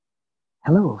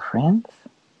Hello, friends.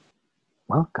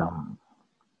 Welcome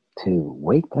to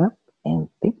Wake Up and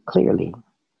Think Clearly.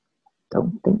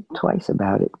 Don't think twice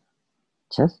about it.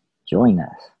 Just join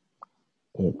us.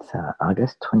 It's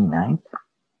August 29th.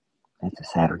 That's a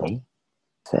Saturday,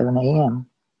 7 a.m.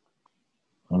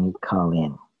 And you call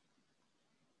in.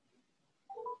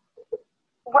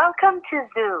 Welcome to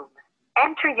Zoom.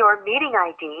 Enter your meeting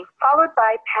ID followed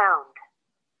by pound.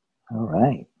 All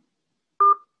right.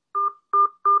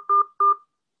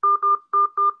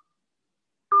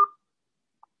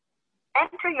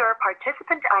 Enter your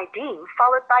participant ID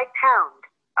followed by pound.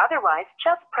 Otherwise,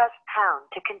 just press pound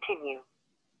to continue.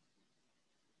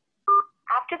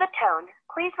 After the tone,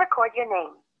 please record your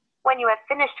name. When you have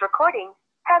finished recording,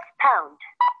 press pound.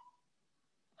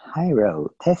 Hyro,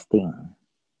 testing.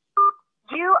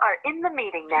 You are in the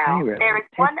meeting now. Hyro, There is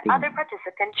one testing. other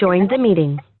participant. Join the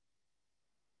meeting.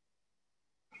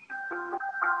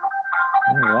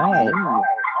 All right.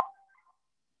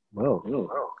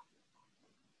 Whoa.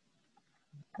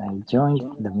 I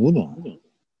joined the meeting.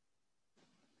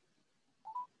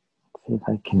 See if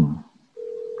I can.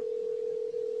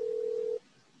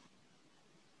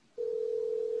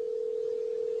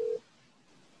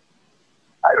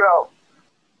 Hyro.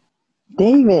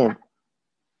 David.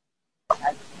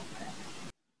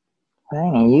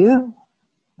 Fine, and you?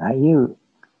 Are you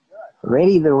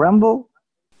ready to rumble?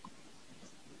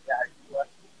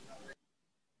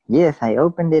 Yes, I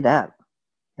opened it up.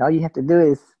 All you have to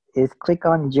do is click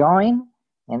on join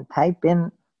and type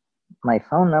in my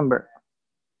phone number.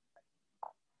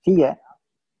 See ya.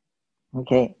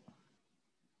 Okay.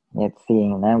 Let's see.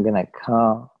 Now I'm going to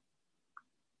call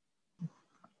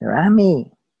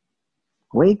Rami.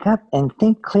 Wake up and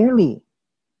think clearly.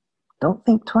 Don't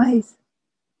think twice.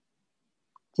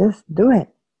 Just do it.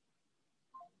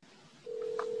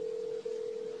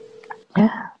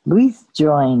 Luis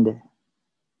joined.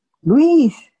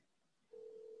 Luis,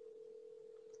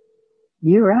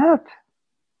 you're up.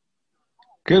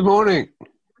 Good morning.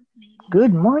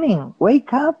 Good morning.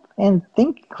 Wake up and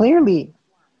think clearly.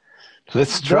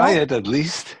 Let's try it at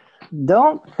least.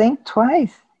 Don't think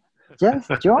twice.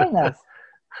 Just join us.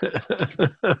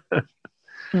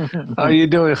 How are you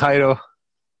doing, Jairo?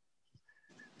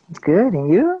 Good,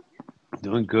 and you?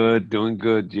 Doing good, doing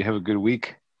good. Do you have a good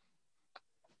week?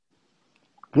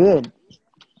 Good.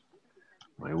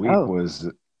 My week Oh. was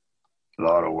a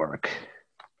lot of work.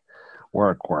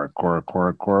 Work.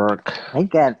 I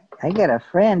got a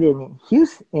friend in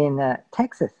Houston, in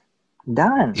Texas.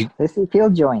 Don. Let's see if he'll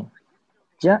join.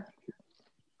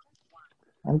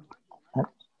 I'm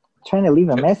trying to leave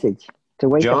a message to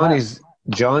wake him up.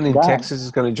 John in Don. Texas is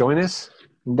going to join us?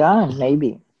 Don,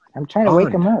 maybe. I'm trying to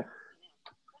wake him up.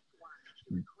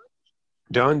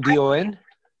 Don, D-O-N?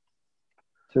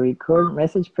 To record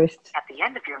message, press. At the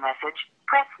end of your message,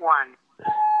 press 1.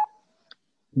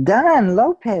 Don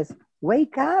Lopez,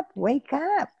 wake up.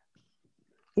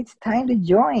 It's time to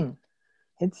join.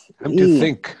 It's Time to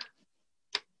think.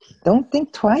 Don't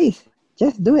think twice.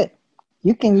 Just do it.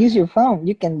 You can use your phone.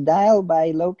 You can dial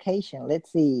by location.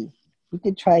 Let's see. You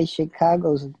could try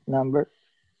Chicago's number,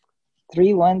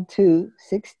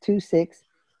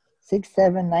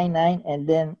 312-626-6799, and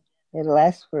then it'll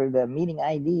ask for the meeting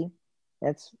ID.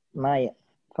 That's my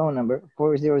phone number,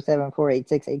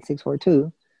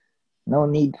 407-486-8642. No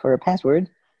need for a password.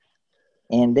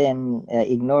 And then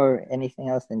ignore anything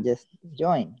else and just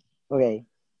join. Okay,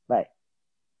 bye.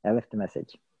 I left a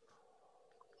message.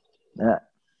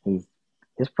 It's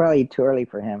probably too early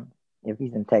for him if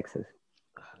he's in Texas.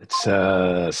 It's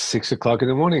 6 o'clock in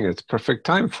the morning. It's perfect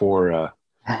time for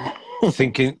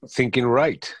thinking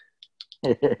right.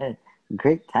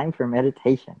 Great time for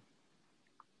meditation.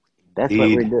 That's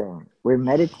Indeed. what we're doing. We're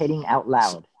meditating out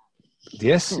loud.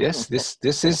 Yes. This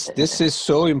is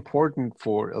so important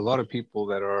for a lot of people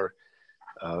that are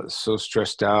so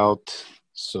stressed out,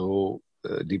 so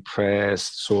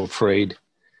depressed, so afraid.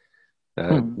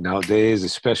 Nowadays,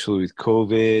 especially with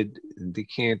COVID, they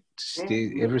can't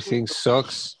stay. Everything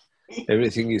sucks.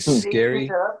 Everything is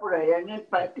scary.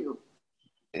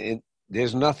 And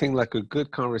there's nothing like a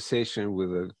good conversation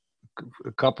with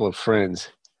a couple of friends,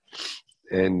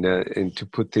 and to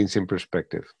put things in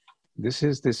perspective. This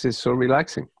is so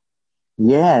relaxing.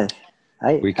 Yes,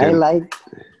 I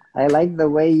like the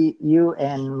way you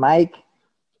and Mike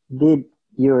did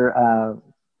your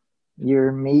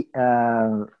meet.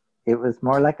 It was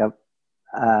more like a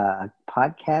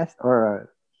podcast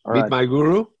or Meet My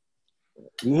Guru.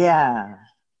 Yeah.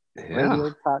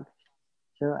 Radio talk.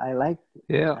 So I like.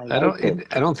 Yeah, I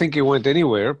don't think it went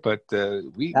anywhere, but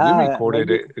we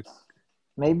recorded it.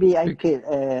 Maybe I could,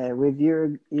 with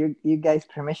your guys'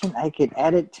 permission, I could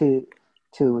add it to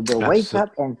to the Wake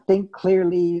Up and Think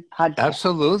Clearly podcast.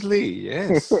 Absolutely,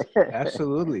 yes,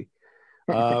 absolutely.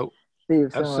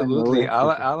 Absolutely.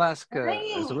 I'll ask.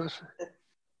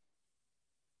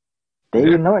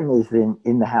 David Norton is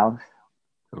in the house.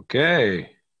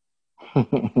 Okay.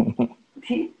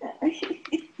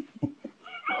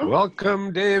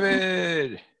 Welcome,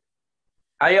 David.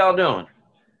 How y'all doing?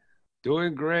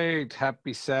 Doing great.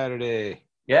 Happy Saturday.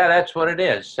 Yeah, that's what it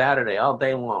is. Saturday, all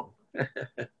day long.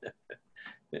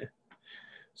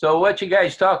 So what you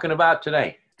guys talking about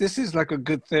today? This is like a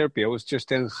good therapy. I was just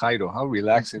telling Jairo how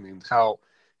relaxing and how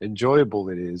enjoyable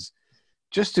it is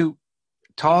just to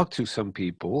talk to some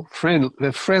people,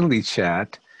 a friendly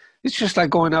chat. It's just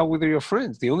like going out with your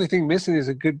friends. The only thing missing is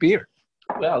a good beer.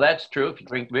 Well, that's true if you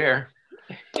drink beer.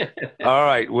 All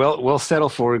right. Well, we'll settle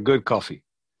for a good coffee.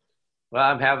 Well,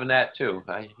 I'm having that too.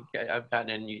 I've gotten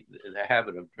in the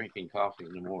habit of drinking coffee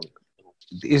in the morning.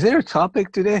 Is there a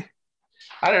topic today?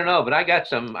 I don't know, but I got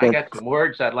some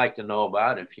words I'd like to know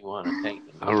about if you want to take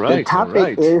them. All right.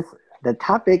 The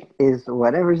topic is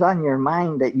whatever's on your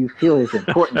mind that you feel is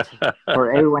important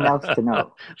for everyone else to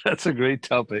know. That's a great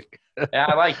topic. Yeah,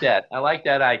 I like that. I like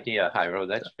that idea, Jairo.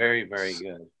 That's very, very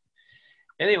good.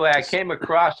 Anyway, I came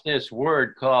across this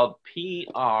word called priori.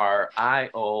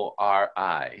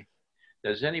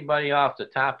 Does anybody off the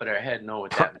top of their head know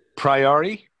what that means?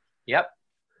 Priori? Yep.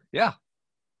 Yeah.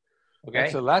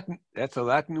 Okay. That's a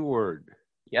Latin word.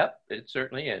 Yep, it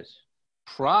certainly is.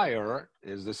 Prior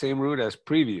is the same root as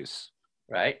previous.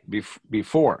 Right.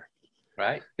 Before.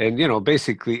 Right. And,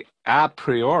 basically a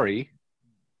priori,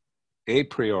 I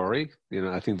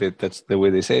think that's the way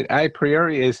they say it. A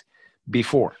priori is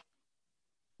before.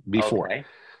 Okay.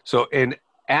 So an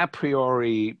a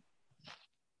priori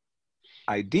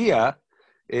idea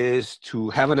is to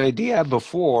have an idea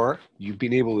before you've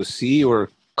been able to see or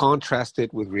contrast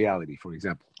it with reality, for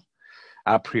example.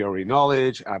 A priori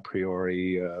knowledge, a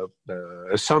priori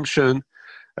assumption,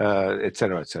 et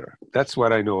cetera, et cetera. That's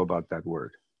what I know about that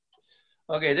word.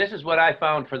 Okay, this is what I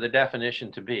found for the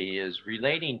definition to be, is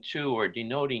relating to or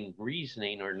denoting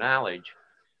reasoning or knowledge,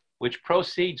 which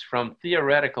proceeds from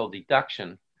theoretical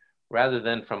deduction rather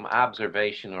than from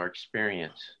observation or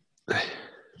experience.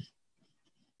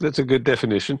 That's a good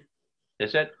definition.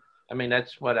 Is it? I mean,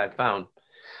 that's what I found.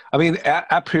 I mean,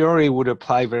 a priori would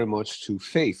apply very much to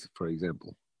faith, for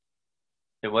example.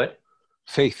 It would?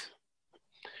 Faith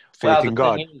in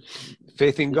God.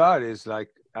 Faith in God is like,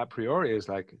 a priori is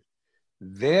like,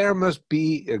 there must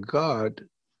be a God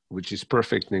which is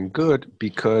perfect and good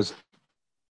because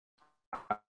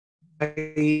I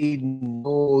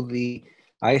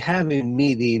have in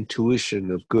me the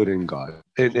intuition of good and God,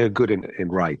 and good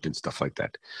and right and stuff like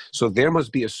that. So there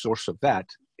must be a source of that.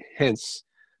 Hence,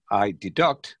 I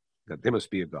deduct that there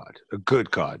must be a God, a good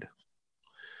God.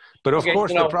 But of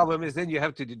course, the problem is then you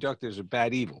have to deduct there's a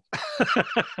bad evil.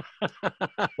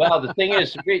 Well, the thing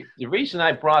is, the reason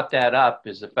I brought that up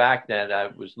is the fact that I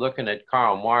was looking at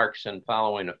Karl Marx and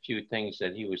following a few things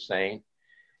that he was saying.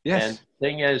 Yes. And the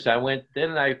thing is, I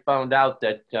found out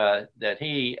that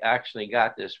he actually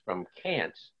got this from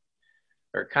Kant,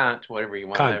 whatever you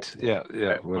want to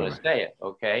say it,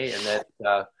 okay? And that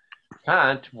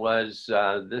Kant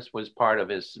this was part of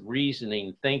his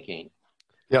reasoning thinking.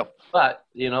 Yep. But,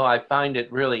 I find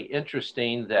it really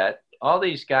interesting that all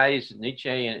these guys,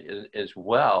 Nietzsche as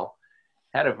well,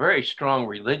 had a very strong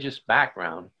religious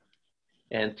background.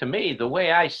 And to me, the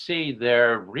way I see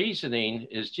their reasoning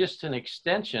is just an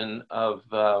extension of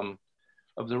the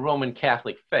Roman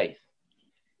Catholic faith.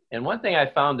 And one thing I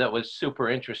found that was super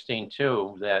interesting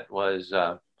too, that was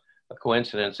a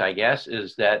coincidence, I guess,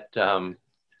 is that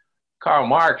Karl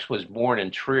Marx was born in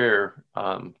Trier,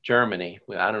 Germany.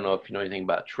 I don't know if you know anything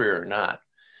about Trier or not.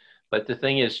 But the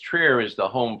thing is, Trier is the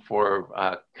home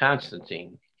for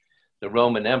Constantine, the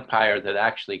Roman Empire that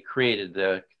actually created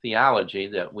the theology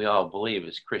that we all believe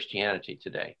is Christianity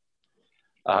today.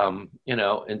 And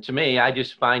to me, I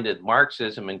just find that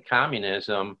Marxism and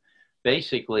communism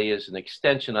basically is an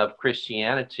extension of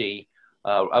Christianity,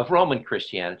 of Roman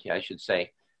Christianity, I should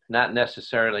say, not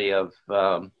necessarily of,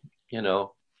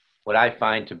 what I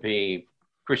find to be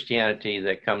Christianity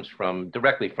that comes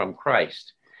directly from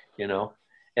Christ,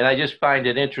 And I just find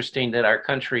it interesting that our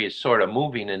country is sort of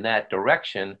moving in that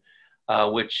direction,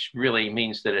 which really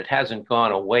means that it hasn't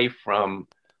gone away from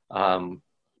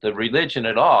the religion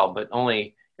at all, but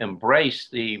only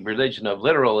embraced the religion of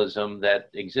literalism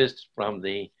that exists from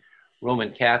the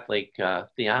Roman Catholic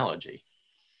theology.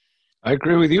 I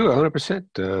agree with you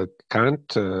 100%.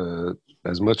 Kant,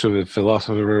 as much of a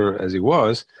philosopher as he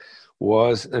was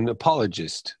an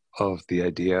apologist of the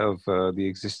idea of the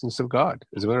existence of God.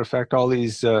 As a matter of fact, all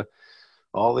these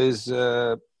all his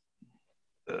I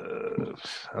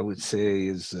would say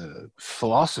his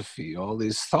philosophy, all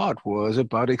his thought was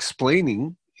about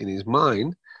explaining in his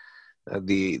mind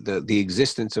the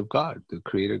existence of God, the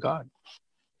Creator God.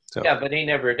 So, Yeah, but he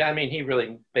never, I mean, he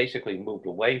really basically moved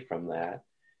away from that.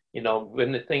 You know,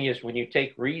 when the thing is, when you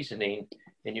take reasoning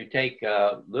and you take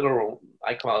literal,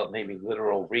 I call it maybe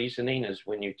literal reasoning, is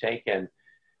when you take and,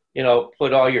 you know,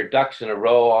 put all your ducks in a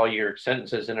row, all your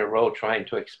sentences in a row, trying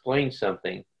to explain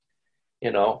something,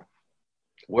 you know.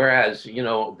 Whereas, you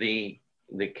know, the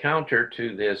counter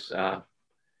to this, what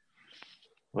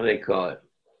do they call it?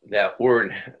 That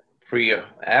word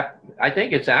I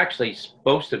think it's actually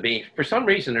supposed to be, for some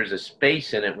reason, there's a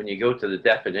space in it when you go to the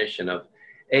definition of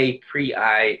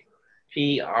priori,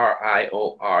 you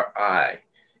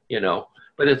know.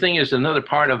 But the thing is, another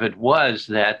part of it was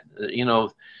that, you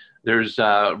know, there's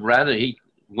rather, he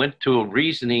went to a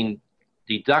reasoning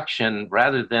deduction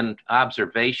rather than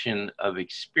observation of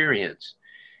experience.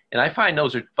 And I find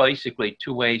those are basically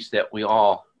two ways that we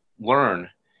all learn,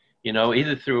 you know,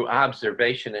 either through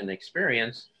observation and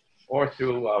experience or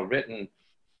through a written,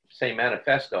 say,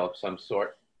 manifesto of some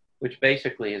sort, which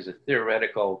basically is a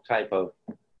theoretical type of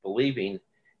believing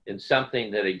in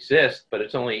something that exists, but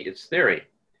it's theory,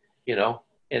 you know.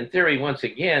 And theory, once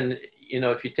again, you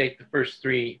know, if you take the first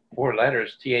 3-4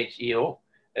 letters, THEO,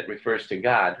 it refers to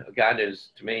God. God is,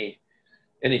 to me,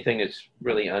 anything that's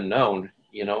really unknown,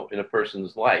 you know, in a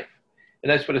person's life. And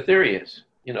that's what a theory is,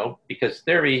 you know, because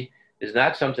theory is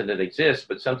not something that exists,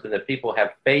 but something that people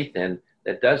have faith in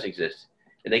that does exist.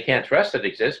 And they can't trust it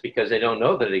exists because they don't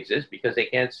know that it exists, because they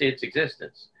can't see its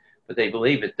existence. But they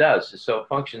believe it does. And so it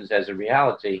functions as a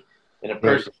reality in a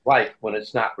person's life when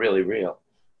it's not really real.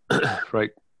 Right.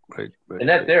 And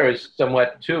that there is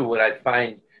somewhat, too, what I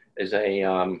find is a,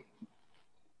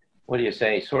 what do you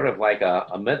say, sort of like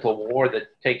a mental war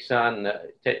that takes on,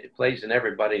 plays in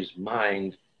everybody's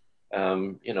mind,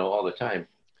 you know, all the time.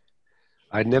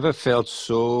 I never felt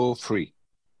so free.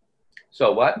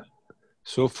 So what?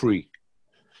 So free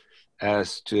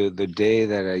as to the day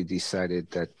that I decided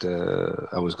that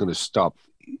I was going to stop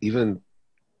even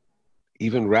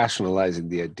rationalizing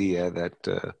the idea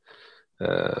that,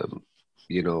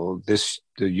 you know,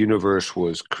 the universe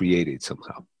was created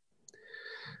somehow.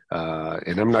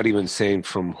 And I'm not even saying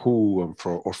from who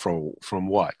or from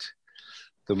what.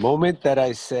 The moment that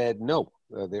I said, no,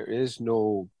 there is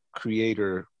no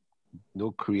creator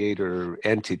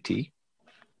entity.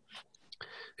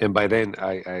 And by then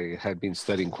I had been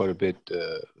studying quite a bit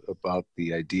about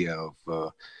the idea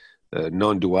of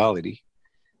non-duality.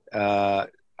 I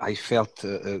felt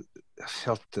a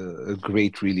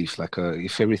great relief, like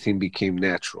if everything became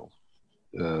natural.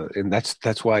 And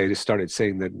that's why I started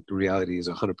saying that reality is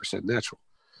 100% natural.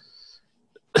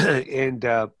 And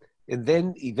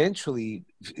then eventually,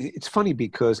 it's funny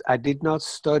because I did not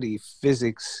study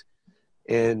physics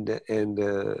and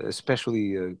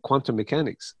especially quantum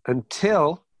mechanics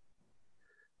until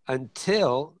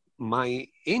my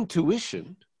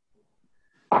intuition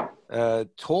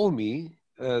told me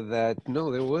that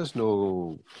no, there was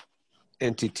no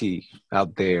entity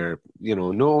out there, you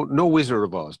know, no Wizard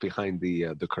of Oz behind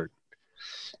the curtain.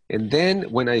 And then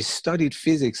when I studied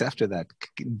physics after that,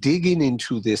 digging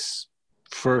into this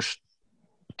first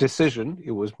decision,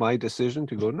 it was my decision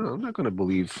to go, no, I'm not going to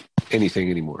believe anything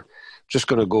anymore. I'm just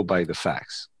going to go by the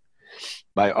facts,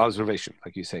 by observation,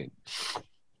 like you're saying.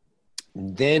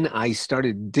 Then I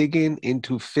started digging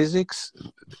into physics,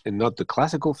 and not the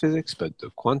classical physics, but the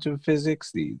quantum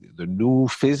physics, the new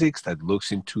physics that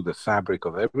looks into the fabric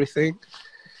of everything.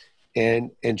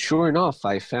 And sure enough,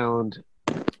 I found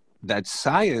that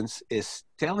science is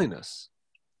telling us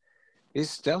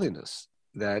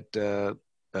that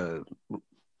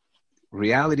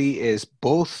reality is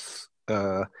both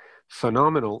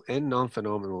phenomenal and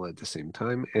non-phenomenal at the same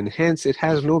time, and hence it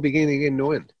has no beginning and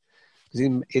no end.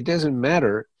 It doesn't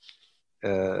matter.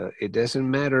 It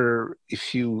doesn't matter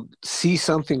if you see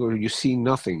something or you see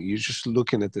nothing. You're just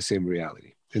looking at the same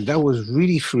reality, and that was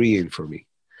really freeing for me.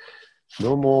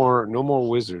 No more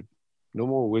wizard, no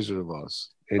more Wizard of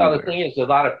Oz. Anywhere. Well, the thing is, a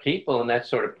lot of people, and that's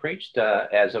sort of preached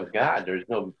as of God. There's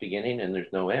no beginning and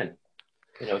there's no end.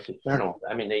 You know, it's eternal.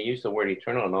 I mean, they use the word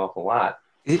eternal an awful lot.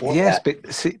 Yes,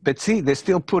 but see, they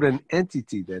still put an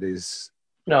entity that is.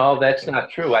 No, that's not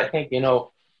true. I think, you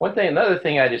know, another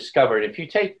thing I discovered, if you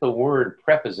take the word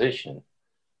preposition,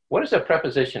 what does a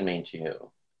preposition mean to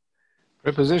you?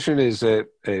 Preposition is a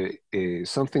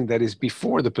something that is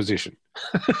before the position.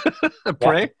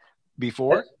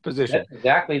 Before position. That's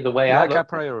exactly the way I look.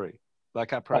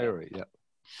 Like a priori, yeah.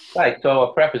 Right. So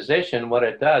a preposition, what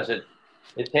it does, it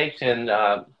takes in,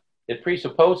 it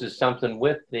presupposes something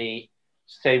with the,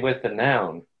 say, with the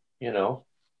noun, you know.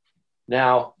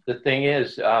 Now, the thing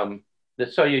is,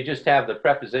 so you just have the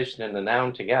preposition and the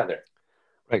noun together.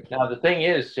 Right. Now, the thing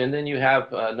is, and then you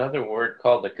have another word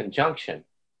called the conjunction.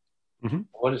 Mm-hmm.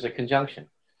 What is a conjunction?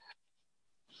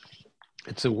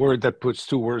 It's a word that puts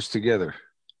two words together.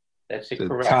 That's So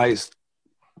correct. Ties.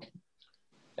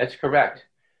 That's correct.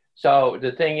 So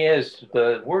the thing is,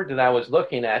 the word that I was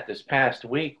looking at this past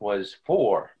week was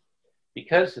for.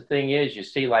 Because the thing is, you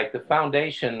see, like the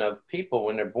foundation of people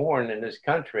when they're born in this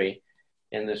country,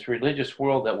 in this religious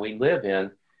world that we live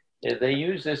in, they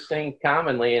use this thing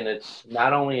commonly, and it's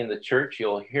not only in the church.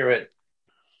 You'll hear it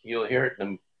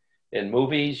in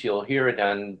movies. You'll hear it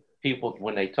on people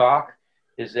when they talk,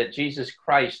 is that Jesus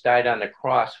Christ died on the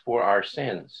cross for our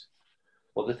sins.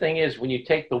 Well, the thing is, when you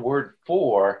take the word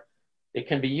for, it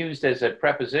can be used as a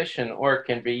preposition or it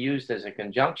can be used as a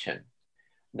conjunction.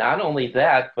 Not only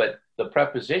that, but the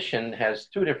preposition has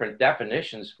two different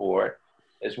definitions for it,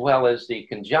 as well as the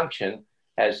conjunction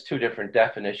has two different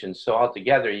definitions. So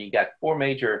altogether, you got four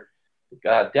major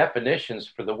definitions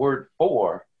for the word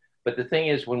for. But the thing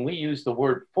is, when we use the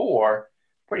word for,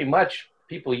 pretty much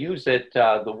people use it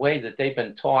the way that they've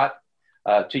been taught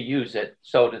to use it.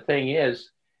 So the thing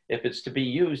is, if it's to be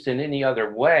used in any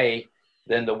other way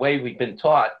than the way we've been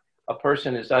taught, a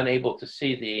person is unable to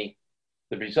see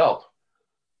the result.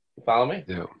 You follow me?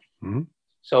 Yeah. Mm-hmm.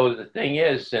 So the thing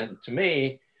is, and to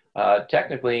me,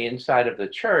 technically inside of the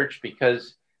church,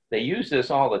 because they use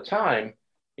this all the time,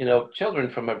 you know, children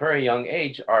from a very young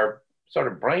age are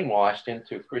sort of brainwashed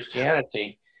into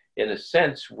Christianity in a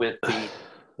sense with the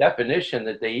definition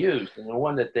that they use. And the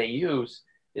one that they use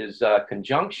is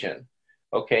conjunction,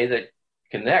 okay, that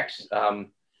connects,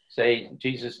 say,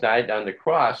 Jesus died on the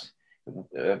cross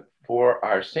for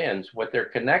our sins. What they're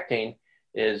connecting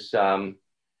is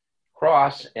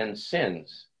cross and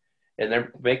sins, and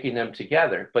they're making them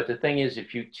together. But the thing is,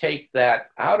 if you take that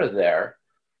out of there,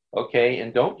 okay,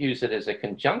 and don't use it as a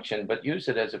conjunction, but use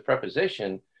it as a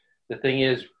preposition, the thing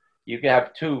is, you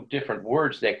have two different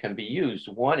words that can be used.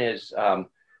 One is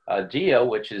dia,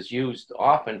 which is used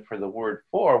often for the word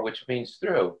for, which means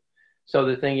through. So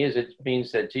the thing is, it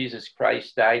means that Jesus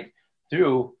Christ died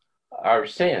through our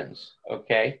sins,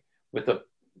 okay,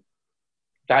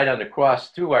 died on the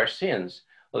cross through our sins.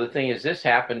 Well, the thing is, this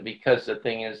happened because the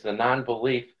thing is the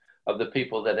non-belief of the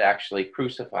people that actually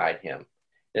crucified him.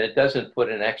 And it doesn't put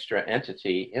an extra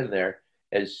entity in there,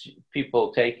 as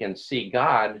people take and see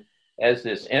God as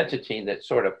this entity that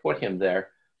sort of put him there.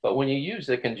 But when you use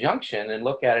the conjunction and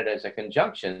look at it as a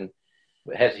conjunction,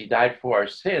 has he died for our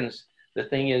sins? The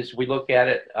thing is, we look at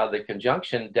it, the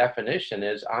conjunction definition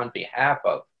is on behalf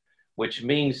of, which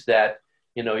means that,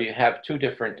 you know, you have two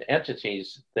different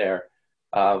entities there.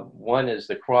 One is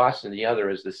the cross and the other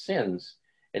is the sins.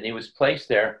 And he was placed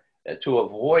there to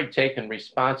avoid taking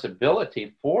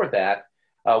responsibility for that.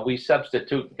 We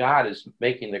substitute God as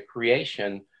making the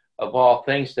creation of all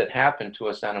things that happen to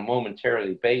us on a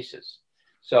momentary basis.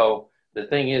 So the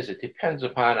thing is, it depends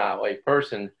upon how a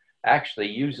person actually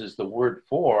uses the word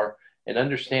for and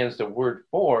understands the word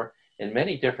for in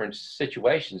many different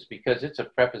situations, because it's a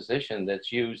preposition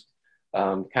that's used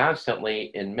constantly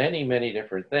in many, many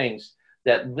different things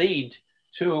that lead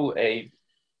to a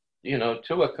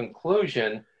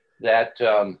conclusion that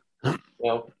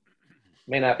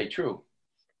may not be true.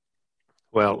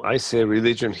 Well, I say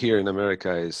religion here in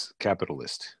America is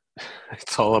capitalist.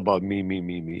 It's all about me, me,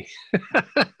 me, me.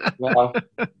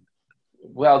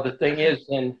 Well, the thing is,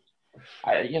 and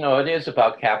it is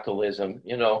about capitalism,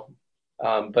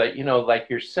 but like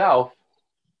yourself,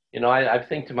 I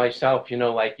think to myself,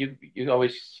 like you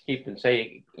always keep and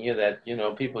say, that,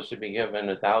 people should be given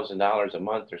 $1,000 a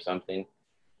month or something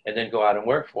and then go out and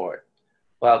work for it.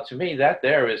 Well, to me, that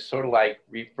there is sort of like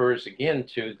refers again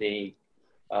to the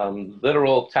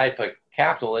literal type of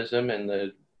capitalism,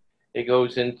 and it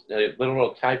goes into the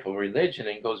literal type of religion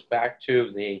and goes back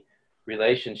to the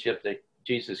relationship that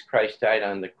Jesus Christ died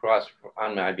on the cross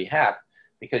on my behalf,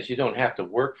 because you don't have to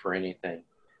work for anything.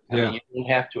 I mean, you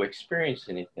don't have to experience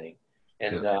anything.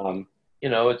 And,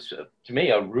 it's to me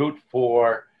a root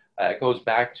for, it goes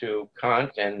back to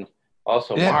Kant and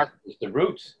also Marx, is the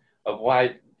roots of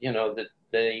why, that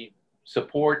they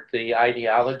support the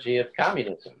ideology of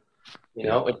communism.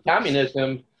 And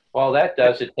communism, all that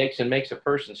does, it takes and makes a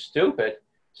person stupid.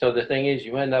 So the thing is,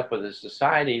 you end up with a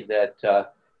society that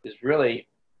is really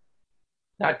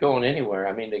not going anywhere.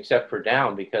 I mean, except for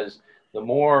down, because the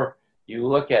more you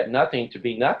look at nothing to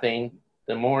be nothing,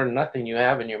 the more nothing you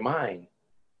have in your mind,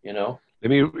 Let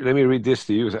me read this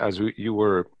to you as you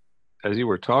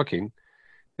were talking.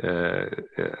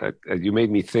 You made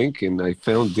me think, and I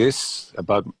found this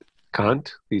about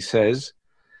Kant. He says,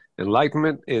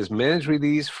 enlightenment is man's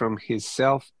release from his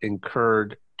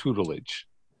self-incurred tutelage.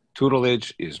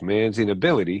 Tutelage is man's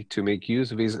inability to make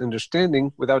use of his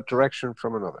understanding without direction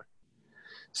from another.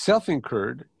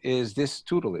 Self-incurred is this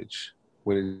tutelage,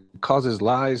 when it causes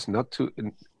lies not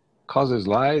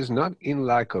in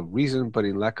lack of reason, but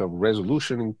in lack of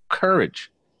resolution and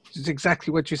courage. This is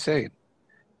exactly what you're saying.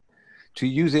 To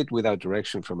use it without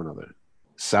direction from another.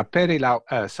 Sapere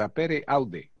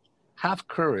aude. Have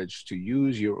courage to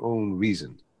use your own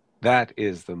reason. That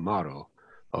is the motto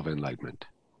of enlightenment.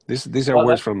 These are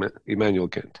words from Immanuel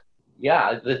Kant.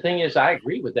 Yeah, the thing is, I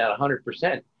agree with that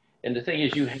 100%. And the thing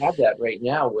is, you have that right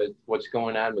now with what's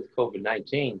going on with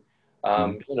COVID-19,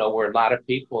 where a lot of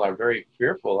people are very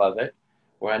fearful of it.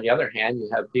 Where on the other hand, you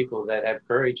have people that have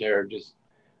courage and are just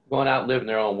going out and living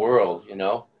their own world,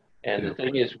 And the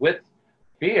thing is, with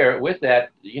fear, with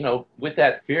that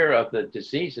fear of the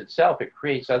disease itself, it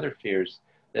creates other fears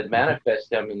that manifest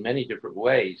them in many different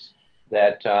ways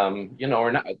that,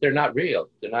 they're not real.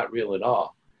 They're not real at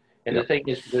all. And the thing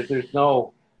is, there's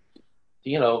no,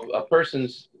 a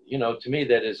person's, to me,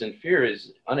 that is in fear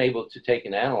is unable to take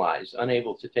and analyze,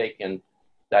 unable to take and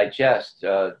digest,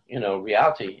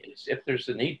 reality. If there's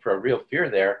a need for a real fear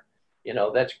there,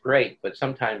 that's great, but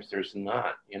sometimes there's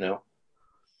not,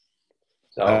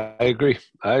 So I agree.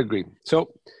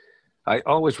 So I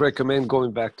always recommend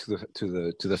going back to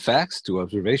the facts, to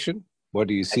observation. What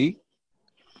do you see?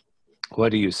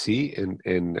 What do you see,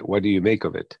 and what do you make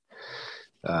of it?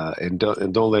 And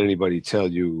don't let anybody tell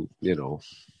you,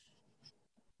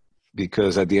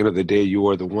 because at the end of the day, you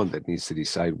are the one that needs to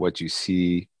decide what you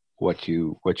see, what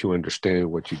you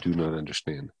understand, what you do not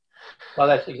understand. Well,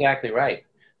 that's exactly right.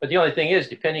 But the only thing is,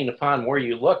 depending upon where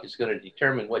you look, is going to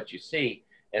determine what you see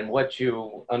and what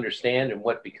you understand and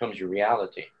what becomes your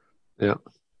reality. Yeah.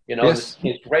 Yes.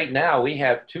 Right now we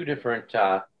have two different,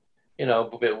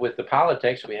 with the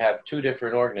politics, we have two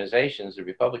different organizations, the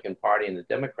Republican Party and the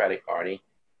Democratic Party,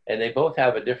 and they both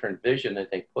have a different vision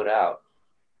that they put out.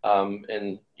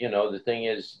 The thing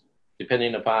is,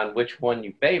 depending upon which one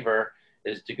you favor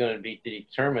is going to be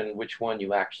determine which one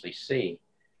you actually see,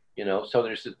 so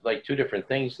there's like two different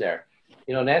things there.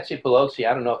 Nancy Pelosi,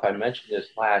 I don't know if I mentioned this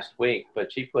last week,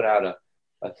 but she put out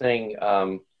a thing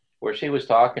where she was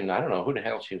talking, I don't know who the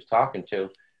hell she was talking to,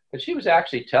 but she was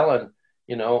actually telling,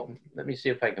 let me see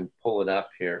if I can pull it up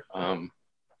here.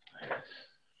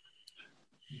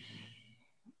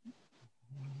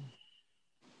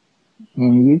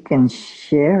 And you can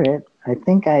share it. I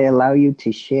think I allow you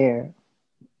to share.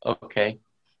 Okay.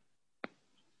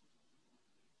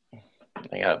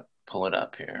 I gotta pull it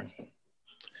up here.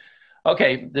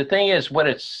 Okay, the thing is, what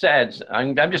it says,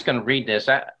 I'm just going to read this.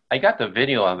 I got the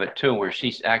video of it too, where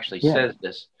she actually says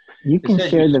this. You can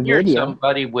share the video.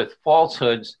 Somebody with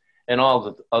falsehoods and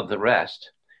all of the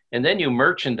rest, and then you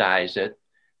merchandise it,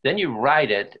 then you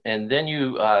write it, and then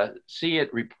you see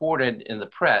it reported in the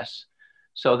press.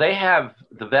 So they have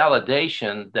the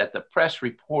validation that the press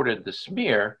reported the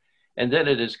smear, and then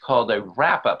it is called a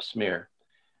wrap-up smear.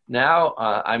 Now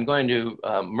I'm going to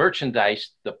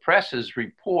merchandise the press's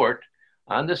report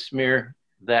on the smear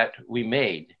that we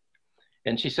made.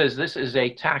 And she says this is a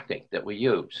tactic that we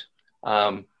use.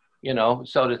 So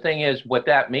the thing is, what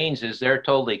that means is they're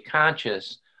totally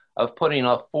conscious of putting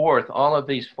forth all of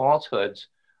these falsehoods,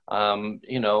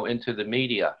 into the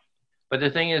media. But the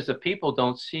thing is, the people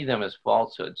don't see them as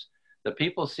falsehoods. The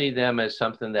people see them as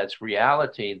something that's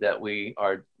reality that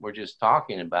we're just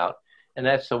talking about. And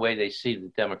that's the way they see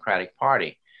the Democratic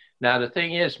Party. Now, the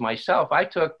thing is, myself, I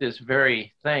took this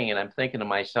very thing and I'm thinking to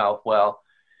myself, well,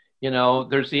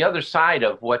 there's the other side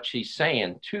of what she's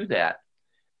saying to that.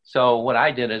 So what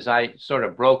I did is I sort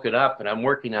of broke it up, and I'm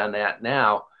working on that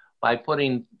now by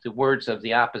putting the words of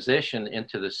the opposition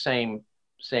into the same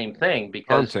thing.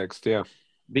 Because context, yeah.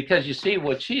 Because you see,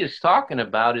 what she is talking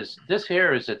about is this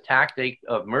here is a tactic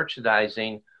of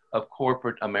merchandising of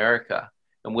corporate America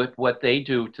and with what they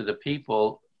do to the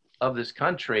people of this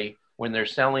country when they're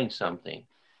selling something.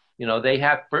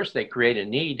 They create a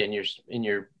need in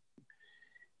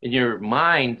your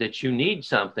mind that you need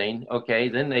something. Okay,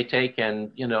 then they take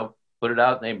and put it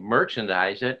out and they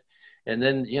merchandise it, and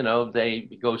then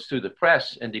it goes through the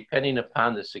press, and depending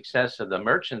upon the success of the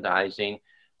merchandising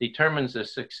determines the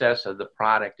success of the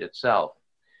product itself.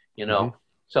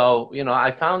 So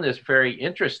I found this very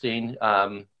interesting,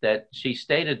 that she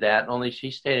stated that, only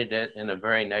she stated it in a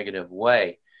very negative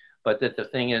way, but that the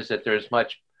thing is that there's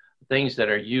much things that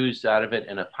are used out of it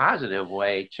in a positive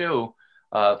way too,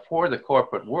 for the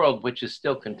corporate world, which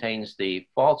still contains the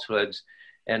falsehoods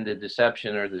and the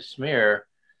deception or the smear,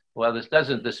 well,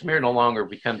 the smear no longer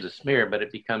becomes a smear, but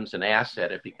it becomes an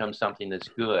asset. It becomes something that's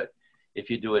good if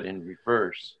you do it in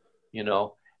reverse, you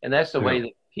know. And that's the way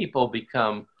that people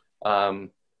become,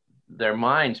 their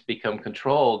minds become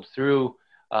controlled through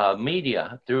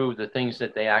media, through the things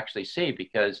that they actually see.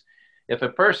 Because if a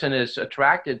person is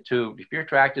attracted to, if you're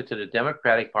attracted to the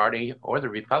Democratic Party or the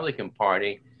Republican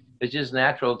Party, it's just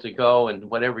natural to go and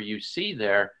whatever you see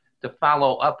there, to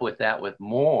follow up with that with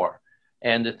more.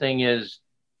 And the thing is,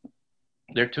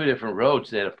 there are two different roads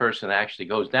that a person actually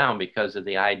goes down because of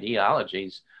the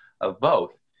ideologies of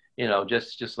both. You know,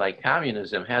 just like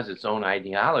communism has its own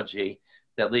ideology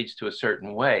that leads to a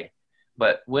certain way.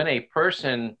 But when a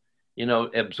person, you know,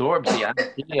 absorbs the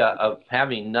idea of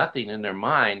having nothing in their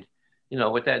mind, you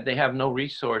know, with that, they have no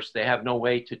resource, they have no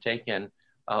way to take and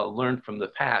learn from the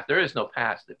past. There is no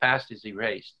past. The past is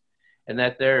erased. And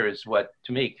that there is what,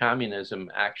 to me,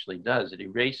 communism actually does. It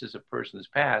erases a person's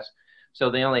past, so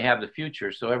they only have the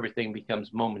future, so everything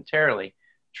becomes momentarily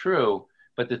true.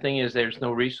 But the thing is, there's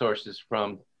no resources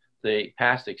from the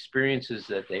past experiences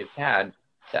that they've had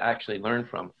to actually learn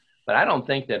from. But I don't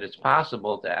think that it's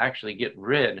possible to actually get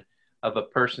rid of a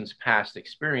person's past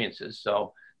experiences.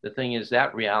 So the thing is,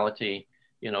 that reality,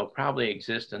 you know, probably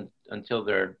exists until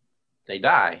they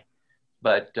die.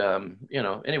 But, you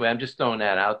know, anyway, I'm just throwing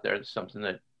that out there. It's something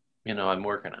that, you know, I'm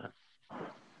working on.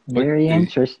 Very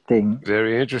interesting.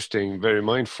 Very interesting, very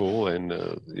mindful. And,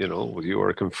 you know, you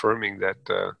are confirming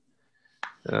that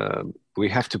we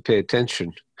have to pay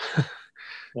attention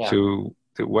to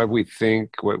what we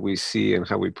think, what we see, and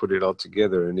how we put it all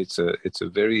together. And it's a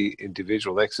very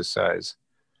individual exercise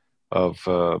of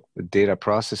data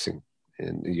processing.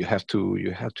 And you have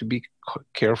to be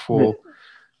careful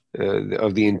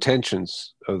of the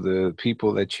intentions of the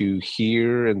people that you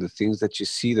hear and the things that you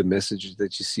see, the messages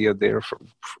that you see out there, from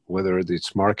whether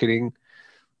it's marketing,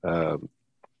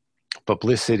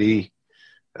 publicity,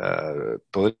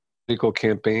 political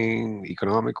campaign,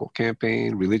 economical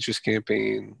campaign, religious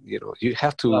campaign. You know, you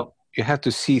have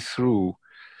to see through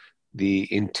the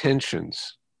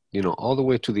intentions, you know, all the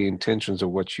way to the intentions of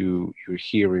what you're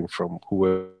hearing from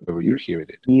whoever you're hearing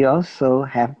it. You also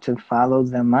have to follow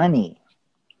the money.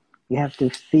 You have to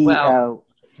see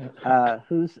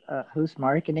who's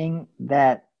marketing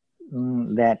that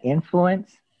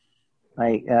influence,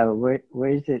 like where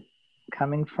is it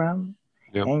coming from,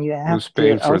 and you have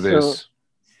to also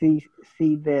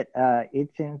see that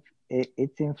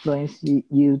it's influenced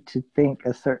you to think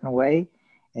a certain way,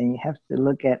 and you have to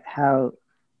look at how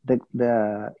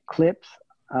the clips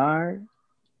are.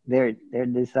 They're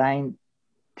designed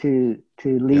to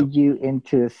lead you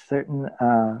into a certain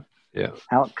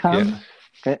outcome.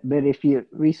 But if you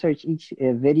research each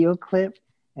video clip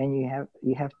and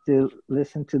you have to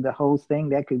listen to the whole thing,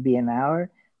 that could be an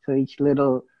hour. So each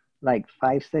little like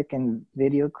 5-second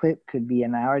video clip could be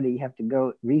an hour that you have to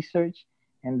go research,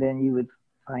 and then you would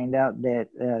find out that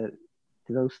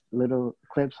those little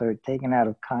clips are taken out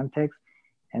of context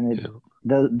and it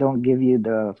don't give you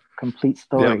the complete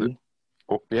story.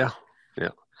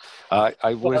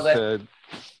 I was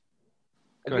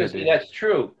that's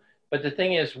true. But the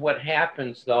thing is, what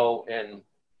happens though, and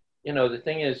you know, the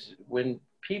thing is, when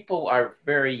people are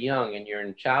very young and you're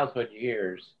in childhood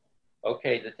years,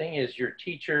 okay, the thing is, your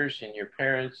teachers and your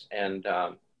parents and,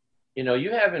 you know,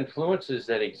 you have influences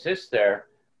that exist there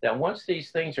that once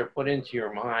these things are put into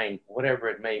your mind, whatever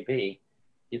it may be,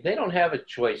 they don't have a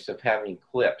choice of having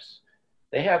clips.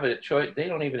 They have a choice. They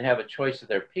don't even have a choice of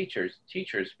their teachers,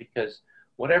 because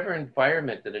whatever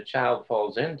environment that a child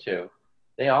falls into,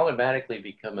 they automatically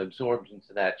become absorbed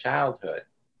into that childhood.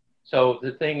 So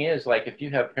the thing is, like, if you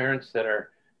have parents that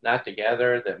are not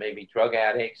together, that may be drug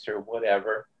addicts or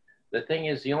whatever, the thing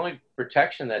is, the only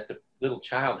protection that the little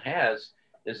child has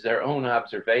is their own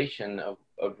observation of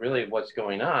really what's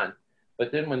going on.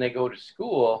 But then when they go to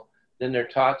school, then they're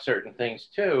taught certain things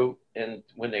too. And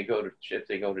when they go to, if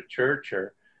they go to church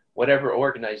or whatever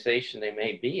organization they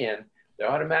may be in,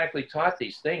 they're automatically taught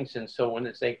these things. And so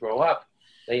when they grow up,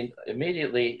 they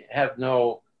immediately have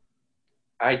no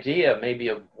idea maybe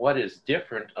of what is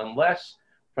different, unless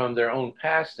from their own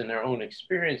past and their own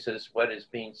experiences, what is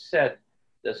being said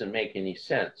doesn't make any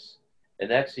sense. And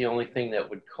that's the only thing that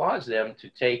would cause them to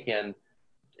take and,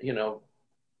 you know,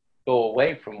 go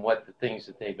away from what the things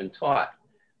that they've been taught.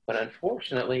 But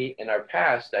unfortunately, in our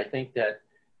past, I think that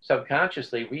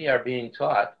subconsciously we are being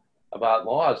taught about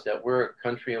laws, that we're a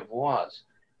country of laws.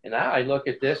 And now I look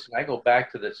at this and I go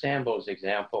back to the Sambos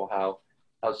example, how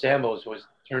Sambos was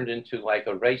turned into like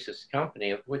a racist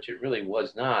company, of which it really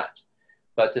was not.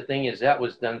 But the thing is, that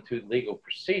was done through legal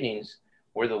proceedings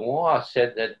where the law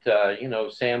said that,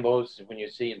 Sambos, when you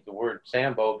see the word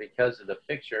Sambo, because of the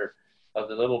picture of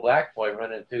the little black boy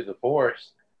running through the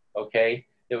forest, okay,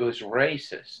 it was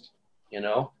racist,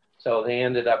 So they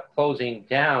ended up closing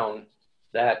down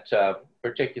that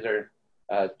particular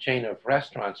chain of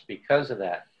restaurants because of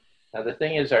that. Now, the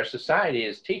thing is, our society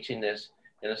is teaching this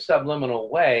in a subliminal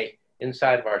way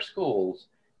inside of our schools,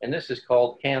 and this is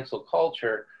called cancel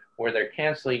culture, where they're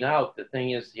canceling out, the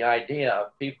thing is, the idea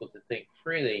of people to think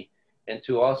freely and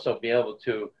to also be able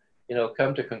to,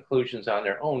 come to conclusions on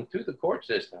their own through the court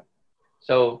system.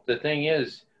 So the thing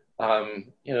is,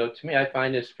 to me, I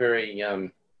find this very,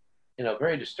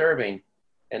 very disturbing.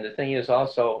 And the thing is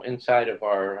also inside of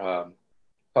our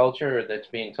culture that's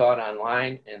being taught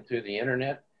online and through the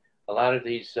internet, a lot of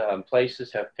these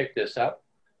places have picked this up.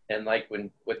 And like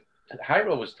when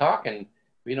Jairo was talking,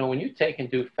 when you take and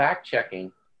do fact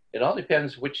checking, it all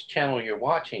depends which channel you're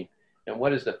watching and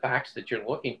what is the facts that you're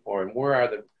looking for and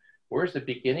where's the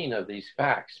beginning of these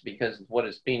facts, because what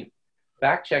is being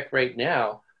fact checked right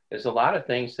now is a lot of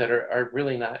things that are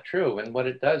really not true. And what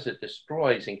it does, it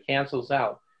destroys and cancels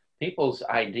out people's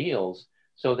ideals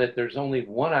so that there's only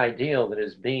one ideal that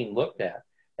is being looked at.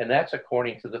 And that's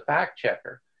according to the fact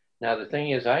checker. Now, the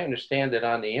thing is, I understand that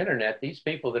on the internet, these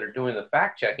people that are doing the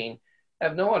fact checking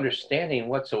have no understanding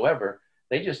whatsoever.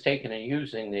 They just taken and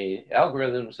using the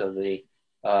algorithms of the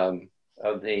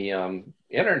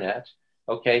internet,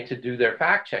 okay, to do their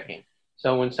fact checking.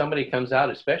 So when somebody comes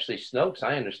out, especially Snopes,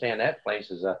 I understand that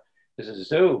place is a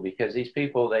zoo, because these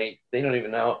people, they don't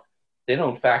even know, they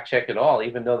don't fact check at all.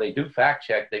 Even though they do fact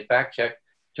check, they fact check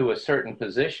to a certain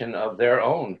position of their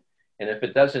own. And if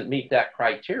it doesn't meet that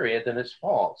criteria, then it's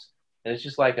false. And it's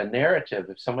just like a narrative.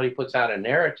 If somebody puts out a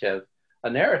narrative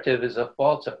is a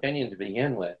false opinion to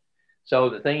begin with. So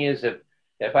the thing is,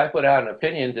 if I put out an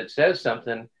opinion that says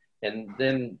something and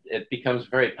then it becomes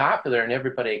very popular and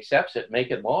everybody accepts it,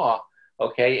 make it law,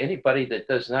 okay, anybody that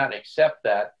does not accept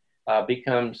that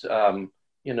becomes,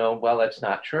 well, that's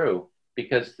not true.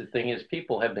 Because the thing is,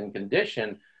 people have been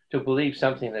conditioned to believe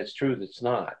something that's true that's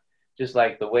not. Just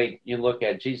like the way you look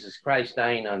at Jesus Christ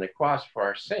dying on the cross for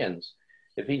our sins.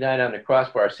 If he died on the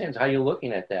cross for our sins, how are you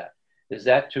looking at that? Is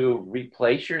that to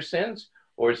replace your sins?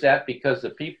 Or is that because the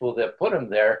people that put him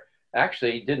there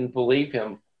actually didn't believe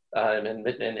him and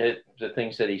the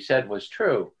things that he said was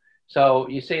true? So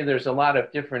you see, there's a lot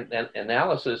of different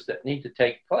analysis that need to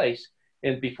take place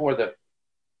before the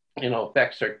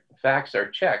facts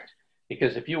are checked.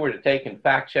 Because if you were to take and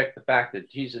fact check the fact that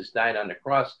Jesus died on the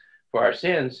cross for our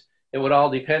sins, it would all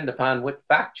depend upon what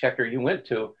fact checker you went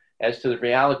to as to the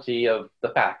reality of the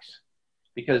facts.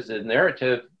 Because the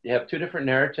narrative, you have two different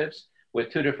narratives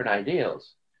with two different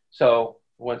ideals. So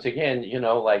once again,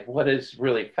 like what is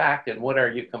really fact and what are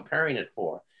you comparing it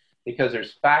for? Because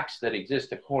there's facts that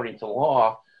exist according to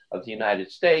law of the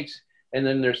United States, and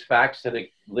then there's facts that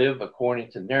live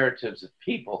according to narratives of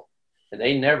people, and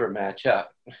they never match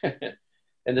up.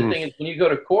 And the thing is, when you go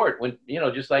to court, when,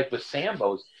 just like with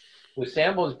Sambos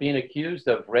being accused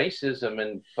of racism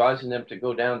and causing them to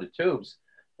go down the tubes,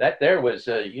 that there was,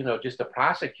 just a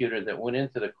prosecutor that went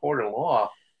into the court of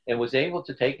law and was able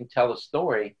to take and tell a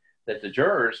story that the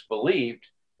jurors believed,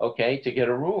 okay, to get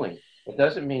a ruling. It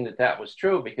doesn't mean that that was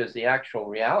true, because the actual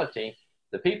reality,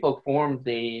 the people formed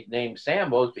the name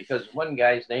Sambos because one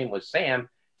guy's name was Sam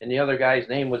and the other guy's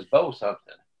name was Bo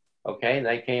something. Okay, and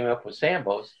they came up with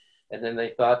Sambos. And then they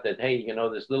thought that, hey,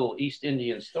 this little East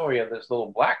Indian story of this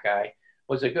little black guy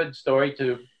was a good story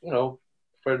to,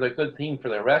 for the good theme for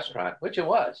the restaurant, which it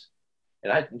was.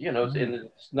 And and there's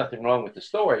nothing wrong with the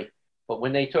story. But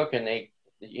when they took and they,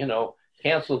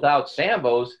 canceled out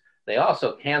Sambos, they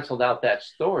also canceled out that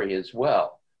story as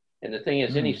well. And the thing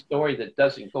is, any story that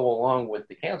doesn't go along with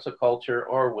the cancel culture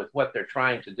or with what they're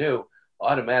trying to do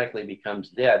automatically becomes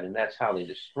dead. And that's how they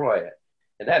destroy it.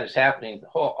 And that is happening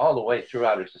all the way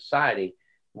throughout our society,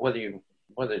 whether you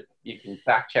can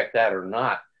fact check that or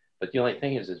not. But the only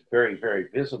thing is, it's very, very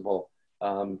visible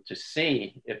to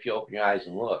see if you open your eyes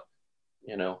and look,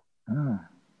 I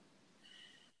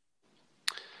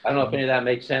don't know if any of that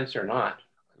makes sense or not.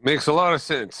 Makes a lot of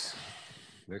sense.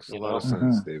 Makes a lot of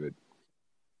sense, David.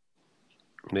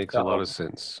 Makes a lot of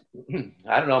sense.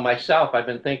 I don't know, myself, I've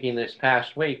been thinking this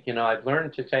past week, I've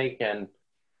learned to take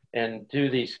and do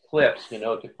these clips,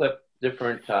 to clip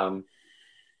different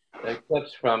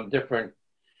clips from different,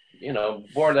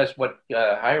 more or less what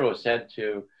Jairo said,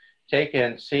 to take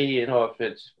and see, if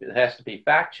it has to be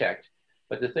fact checked.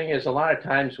 But the thing is, a lot of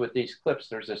times with these clips,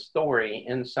 there's a story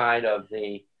inside of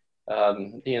the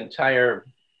entire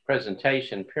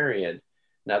presentation period.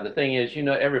 Now, the thing is,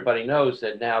 everybody knows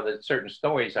that now that certain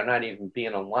stories are not even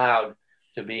being allowed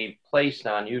to be placed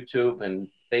on YouTube and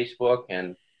Facebook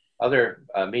and other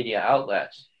media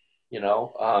outlets, you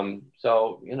know.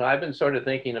 So, you know, I've been sort of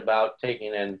thinking about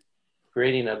taking and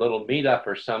creating a little meetup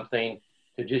or something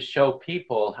to just show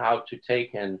people how to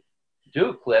take and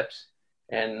do clips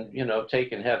and, you know,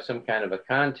 take and have some kind of a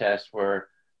contest where,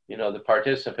 you know, the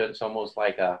participants, almost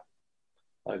like a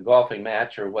golfing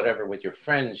match or whatever with your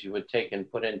friends, you would take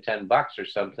and put in $10 or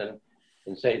something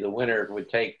and say the winner would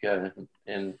take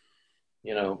and,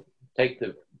 you know, take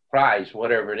the prize,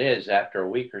 whatever it is, after a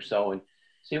week or so, and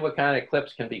see what kind of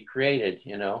clips can be created,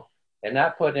 you know, and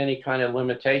not put any kind of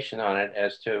limitation on it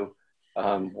as to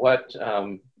what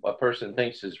a person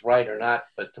thinks is right or not,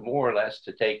 but to more or less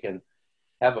to take and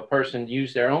have a person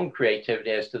use their own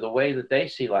creativity as to the way that they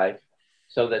see life,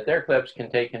 so that their clips can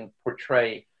take and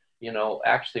portray, you know,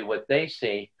 actually what they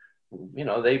see. You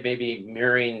know, they may be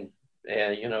mirroring,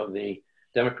 you know, the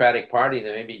Democratic Party,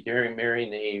 they may be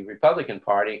mirroring the Republican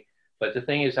Party, but the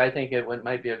thing is, I think it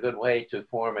might be a good way to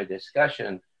form a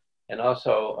discussion and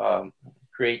also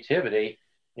creativity,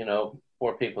 you know,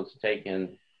 for people to take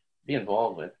and be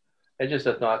involved with. It's just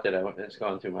a thought that's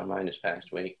gone through my mind this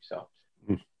past week. So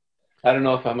I don't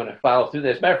know if I'm going to follow through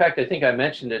this. Matter of fact, I think I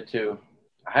mentioned it to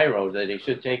Jairo that he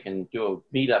should take and do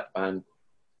a meetup on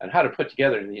how to put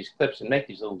together these clips and make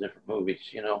these little different movies,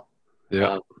 you know.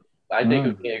 Yeah. I think it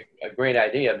would be a great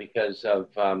idea because of,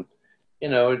 you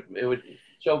know, it would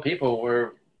show people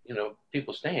where, you know,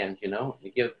 people stand, you know, to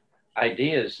give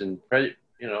ideas and,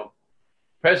 you know,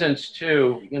 presence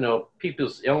to, you know,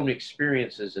 people's own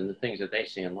experiences and the things that they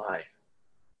see in life.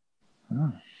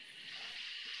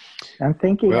 I'm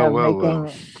thinking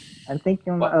I'm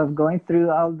thinking of going through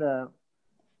all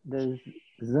the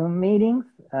Zoom meetings.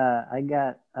 I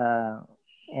got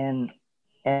and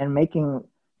making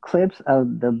clips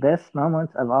of the best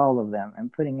moments of all of them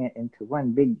and putting it into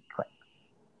one big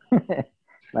clip.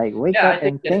 Like wake up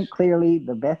and think clearly,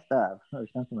 the best of, or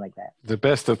something like that. The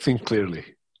best of think clearly.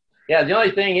 Yeah, the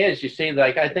only thing is, you see,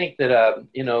 like, I think that,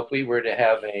 you know, if we were to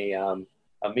have a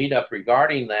meetup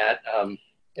regarding that,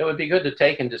 it would be good to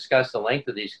take and discuss the length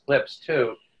of these clips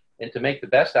too, and to make the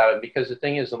best out of it, because the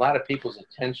thing is, a lot of people's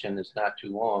attention is not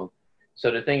too long. So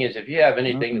the thing is, if you have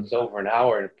anything that's over an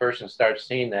hour and a person starts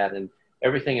seeing that and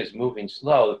everything is moving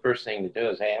slow, the first thing to do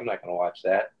is, hey, I'm not going to watch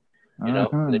that, you know,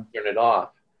 and they turn it off.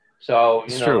 So,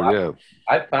 you know,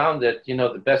 I found that, you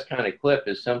know, the best kind of clip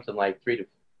is something like 3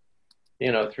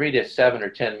 to 7 or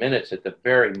 10 minutes at the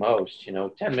very most. You know,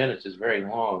 10 minutes is very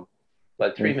long,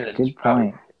 but 3 minutes is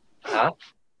probably. Huh?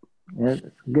 Yeah, that's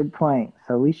a good point.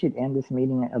 So we should end this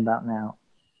meeting about now.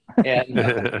 And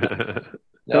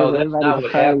no, that's not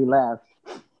what happened. Left.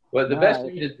 Well, the best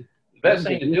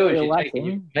thing to do is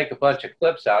you make a bunch of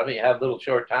clips out of it. You have little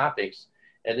short topics,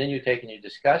 and then you take and you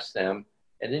discuss them,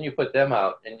 and then you put them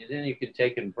out, and then you can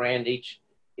take and brand each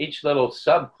little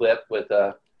sub clip with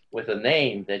a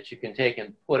name that you can take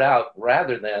and put out,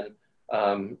 rather than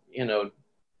you know,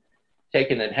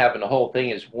 taking and having the whole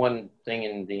thing as one thing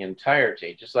in the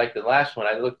entirety. Just like the last one,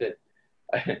 I looked at,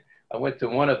 I went to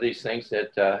one of these things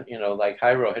that, you know, like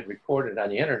Jairo had recorded on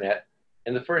the internet,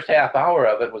 and the first half hour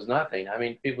of it was nothing. I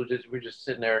mean, people were just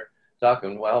sitting there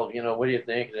talking, well, you know, what do you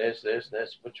think, this,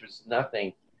 which was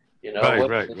nothing, you know.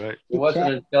 Right. It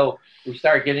wasn't until we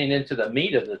start getting into the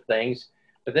meat of the things.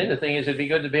 But then the thing is, it'd be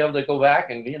good to be able to go back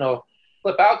and, you know,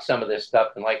 flip out some of this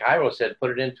stuff. And like Jairo said,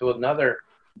 put it into another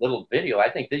little video. I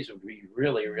think these would be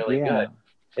really, really good.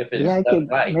 If it's I could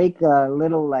right. make a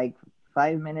little like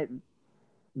 5-minute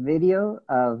video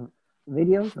of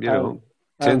videos. You know,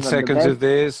 10 seconds of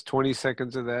this, 20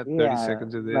 seconds of that, 30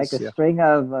 seconds of this. Like a string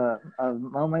of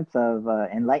moments of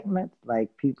enlightenment, like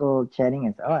people chatting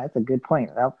and say, oh, that's a good point.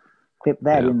 I'll clip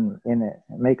that in it,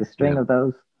 make a string of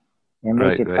those and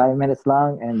make it 5 minutes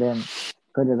long, and then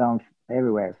put it on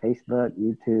everywhere: Facebook,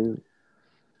 YouTube,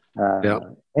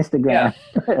 Instagram.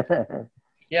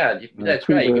 Yeah, that's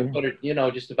right. You can put it, you know,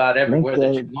 just about everywhere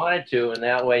that you wanted to, and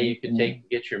that way you can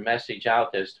get your message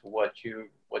out as to what you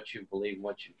believe,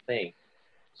 what you think.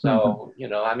 So, you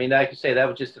know, I mean, I could say that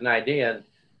was just an idea, and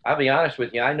I'll be honest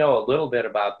with you, I know a little bit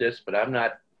about this, but I'm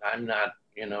not,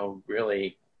 you know,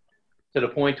 really to the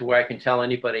point to where I can tell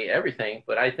anybody everything.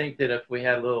 But I think that if we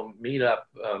had a little meetup,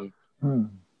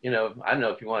 you know, I don't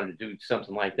know if you wanted to do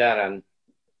something like that on,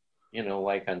 you know,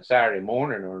 like on Saturday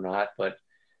morning or not, but,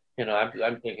 you know,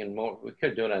 I'm thinking more, we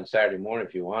could do it on Saturday morning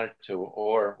if you wanted to,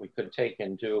 or we could take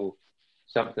and do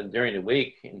something during the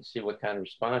week and see what kind of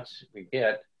response we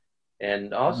get.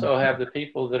 And also have the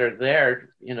people that are there,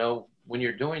 you know, when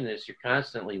you're doing this, you're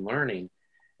constantly learning,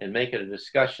 and make it a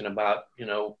discussion about, you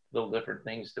know, little different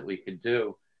things that we could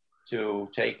do to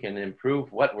take and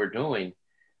improve what we're doing.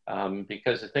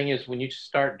 Because the thing is, when you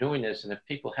start doing this, and if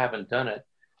people haven't done it,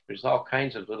 there's all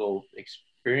kinds of little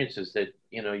experiences that,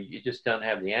 you just don't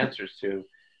have the answers to,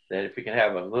 that if you can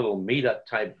have a little meetup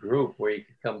type group where you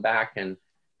can come back and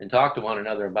talk to one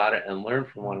another about it and learn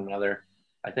from one another,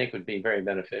 I think would be very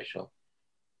beneficial.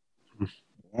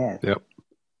 Yes. Yep.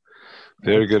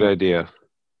 Very good idea.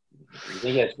 You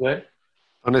think that's good?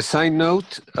 On a side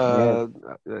note, I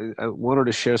wanted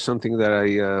to share something that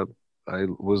I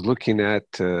was looking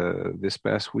at this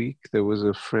past week. There was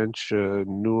a French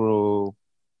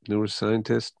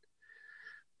neuroscientist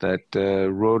that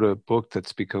wrote a book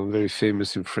that's become very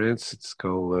famous in France. It's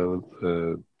called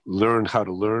Learn How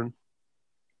to Learn.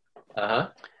 Uh-huh.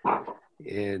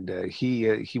 And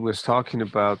he was talking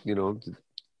about, the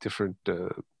different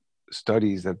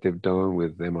studies that they've done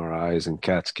with MRIs and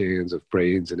CAT scans of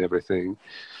brains and everything,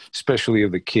 especially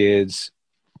of the kids,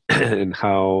 and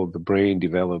how the brain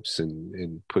develops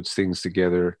and puts things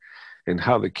together, and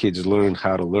how the kids learn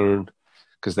how to learn,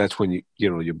 because that's when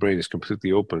your brain is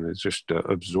completely open. It's just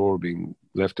absorbing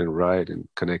left and right and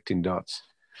connecting dots.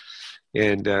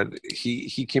 And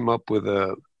he came up with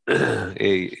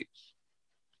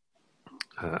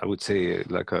I would say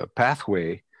like a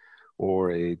pathway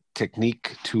or a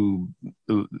technique to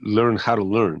learn how to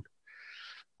learn,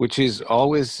 which is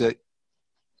always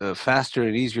faster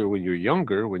and easier when you're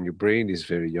younger, when your brain is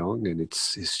very young and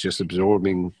it's just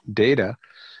absorbing data.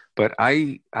 But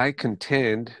I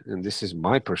contend, and this is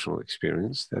my personal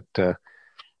experience, that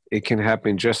it can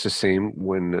happen just the same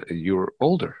when you're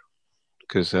older.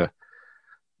 Because, in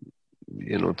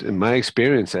my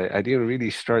experience, I didn't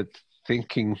really start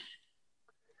thinking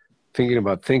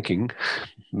about thinking,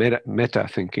 meta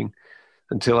thinking,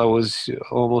 until I was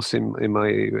almost in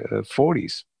my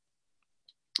 40s.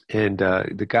 And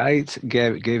the guide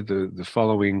gave the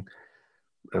following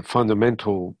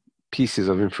fundamental pieces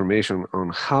of information on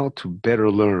how to better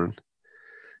learn.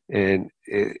 And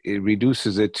it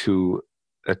reduces it to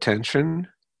attention,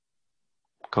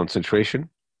 concentration,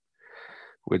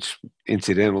 which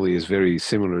incidentally is very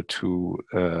similar to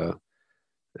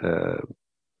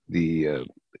the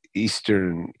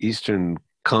Eastern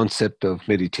concept of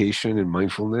meditation and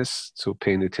mindfulness. So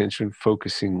paying attention,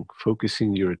 focusing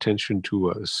your attention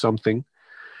to something,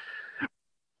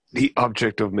 the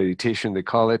object of meditation, they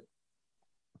call it.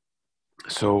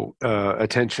 So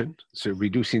attention, so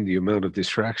reducing the amount of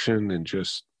distraction and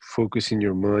just focusing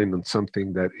your mind on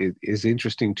something that is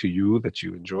interesting to you, that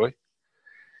you enjoy.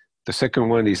 The second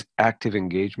one is active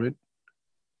engagement,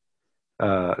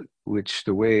 which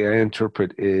the way I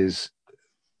interpret is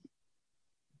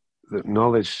the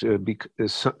knowledge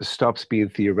stops being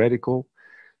theoretical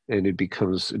and it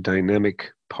becomes a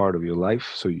dynamic part of your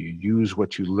life. So you use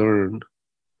what you learn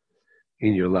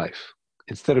in your life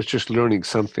instead of just learning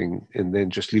something and then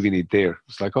just leaving it there.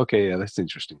 It's like, okay, yeah, that's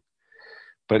interesting,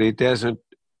 but it doesn't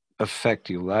affect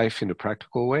your life in a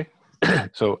practical way.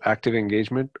 So active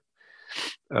engagement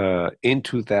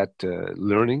into that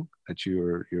learning that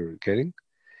you're getting.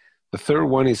 The third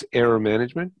one is error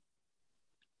management.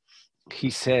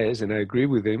 He says, and I agree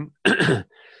with him,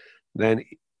 then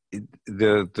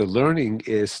the learning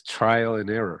is trial and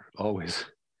error always.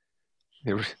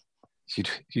 You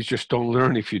just don't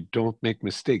learn if you don't make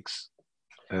mistakes.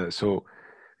 So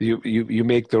you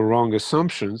make the wrong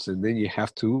assumptions, and then you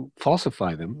have to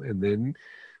falsify them. And then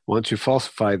once you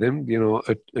falsify them,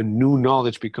 a new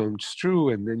knowledge becomes true,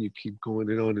 and then you keep going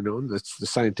and on and on. That's the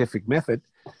scientific method,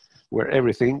 where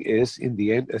everything is, in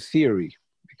the end, a theory,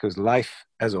 because life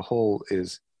as a whole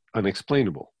is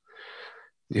unexplainable.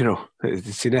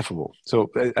 It's ineffable. So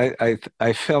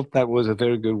I felt that was a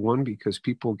very good one, because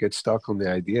people get stuck on the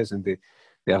ideas and they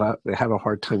have a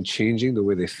hard time changing the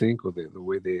way they think or the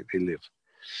way they live.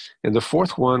 And the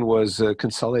fourth one was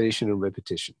consolidation and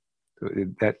repetition.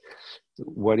 That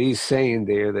what he's saying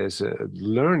there's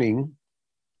learning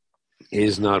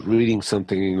is not reading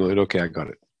something and going, okay, I got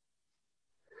it.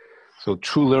 So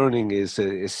true learning is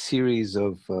a series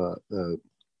of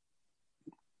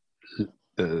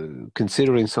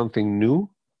considering something new,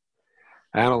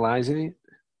 analyzing it,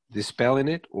 dispelling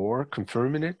it, or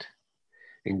confirming it,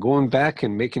 and going back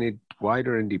and making it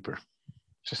wider and deeper.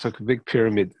 Just like a big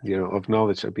pyramid, of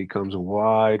knowledge that becomes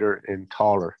wider and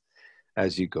taller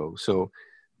as you go. So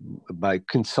by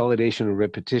consolidation and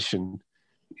repetition,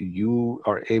 you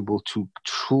are able to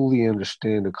truly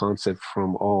understand the concept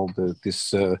from all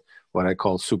this what I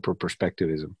call super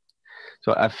perspectivism.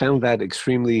 So I found that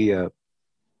extremely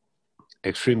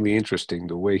interesting,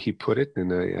 the way he put it,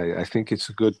 and I think it's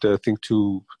a good thing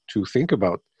to think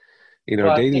about in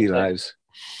our daily lives.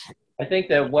 I think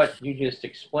that what you just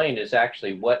explained is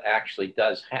actually what actually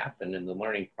does happen in the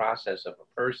learning process of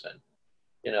a person.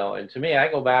 And to me, I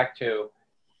go back to,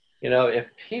 if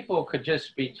people could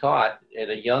just be taught at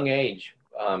a young age,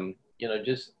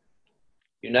 just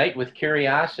unite with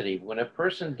curiosity. When a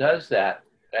person does that,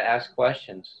 to ask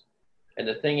questions, and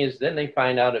the thing is, then they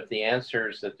find out if the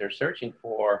answers that they're searching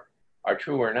for are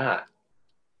true or not.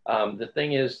 The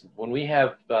thing is, when we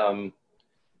have,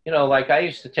 like I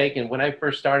used to take, and when I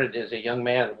first started as a young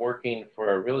man working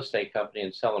for a real estate company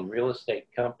and selling real estate,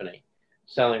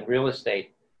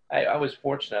 I was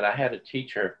fortunate. I had a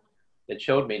teacher that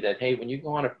showed me that, hey, when you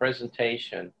go on a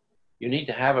presentation, you need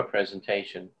to have a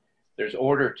presentation. There's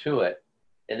order to it.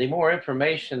 And the more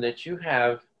information that you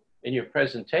have in your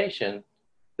presentation,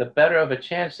 the better of a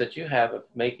chance that you have of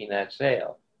making that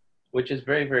sale, which is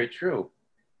very, very true.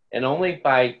 And only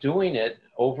by doing it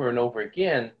over and over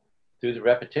again through the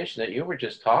repetition that you were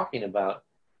just talking about,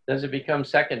 does it become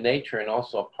second nature and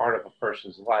also a part of a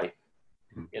person's life,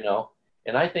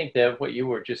 And I think that what you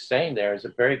were just saying there is a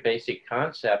very basic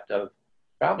concept of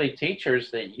probably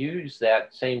teachers that use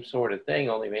that same sort of thing,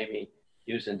 only maybe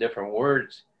using different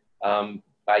words,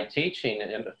 by teaching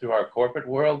and through our corporate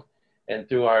world and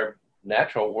through our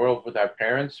natural world with our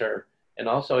parents, and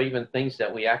also even things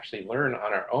that we actually learn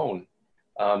on our own.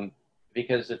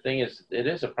 Because the thing is, it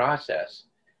is a process,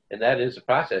 and that is a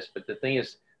process. But the thing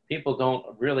is, people don't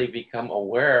really become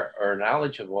aware or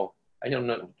knowledgeable. I don't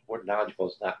know, the word knowledgeable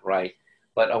is not right,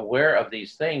 but aware of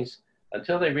these things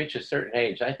until they reach a certain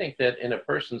age. I think that in a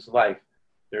person's life,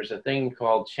 there's a thing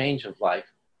called change of life,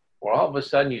 where all of a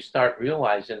sudden you start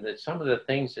realizing that some of the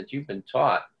things that you've been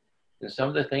taught and some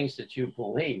of the things that you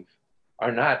believe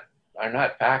are not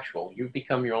factual. You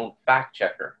become your own fact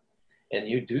checker. And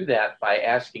you do that by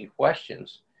asking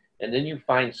questions. And then you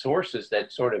find sources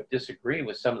that sort of disagree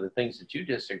with some of the things that you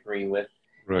disagree with.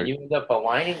 Right. And you end up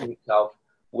aligning yourself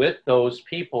with those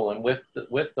people and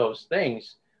with those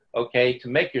things, okay, to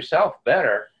make yourself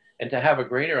better and to have a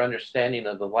greater understanding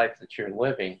of the life that you're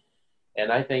living.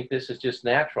 And I think this is just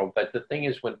natural. But the thing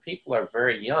is, when people are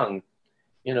very young,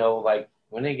 like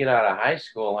when they get out of high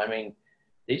school, I mean,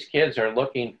 these kids are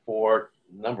looking for,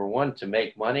 number one, to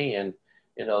make money, and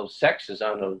sex is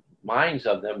on the minds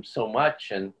of them so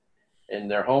much, and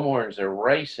their hormones are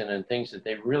racing and things that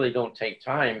they really don't take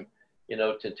time,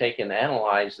 to take and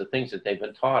analyze the things that they've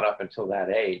been taught up until that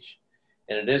age.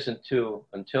 And it isn't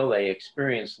until they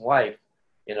experience life,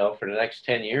 for the next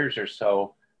 10 years or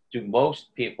so, do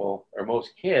most people or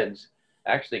most kids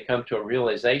actually come to a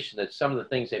realization that some of the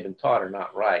things they've been taught are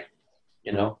not right,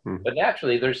 Mm-hmm. But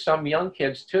naturally, there's some young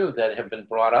kids too that have been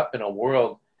brought up in a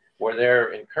world where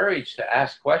they're encouraged to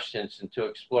ask questions and to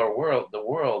explore the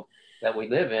world that we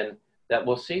live in, that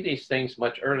will see these things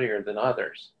much earlier than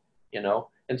others,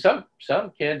 And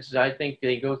some kids, I think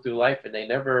they go through life and they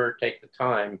never take the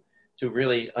time to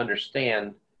really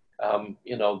understand,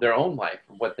 their own life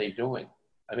and what they're doing.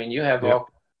 I mean, you have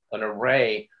an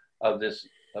array of this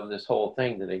whole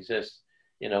thing that exists,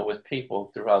 with people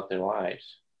throughout their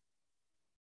lives.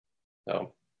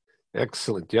 So.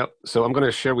 Excellent. Yep. So I'm going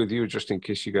to share with you, just in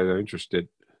case you guys are interested,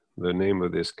 the name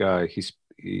of this guy.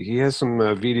 He has some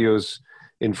videos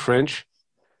in French,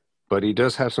 but he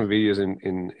does have some videos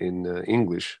in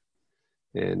English,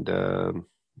 and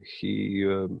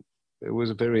it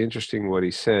was very interesting what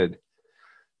he said.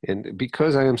 And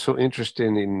because I am so interested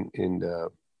in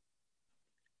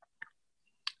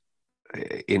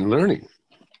learning,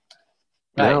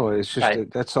 right. Now it's just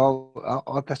right. That's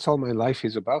all my life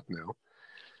is about now.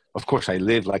 Of course, I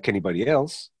live like anybody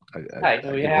else.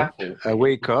 I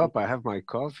wake up, I have my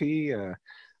coffee,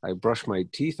 I brush my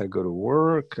teeth, I go to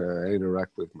work, I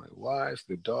interact with my wife,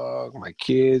 the dog, my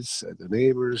kids, the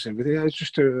neighbors, everything. I'm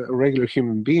just a regular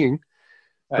human being.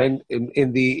 Right. And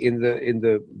in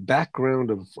the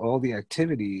background of all the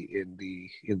activity,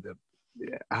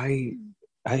 I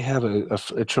have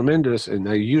a tremendous, and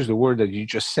I use the word that you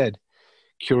just said,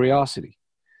 curiosity.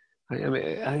 I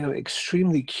am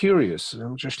extremely curious.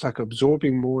 I'm just like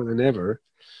absorbing more than ever.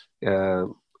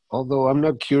 Although I'm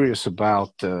not curious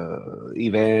about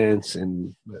events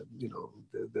and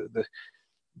the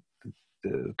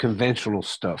conventional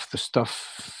stuff, the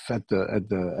stuff at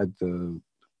the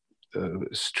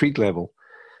street level.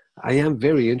 I am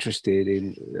very interested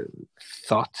in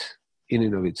thought in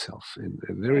and of itself, and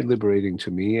very liberating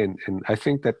to me. And I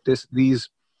think that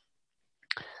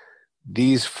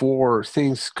these four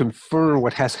things confirm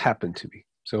what has happened to me.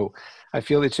 So I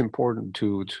feel it's important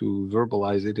to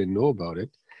verbalize it and know about it,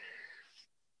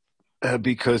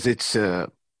 because it's a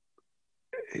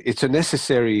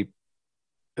necessary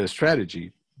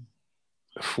strategy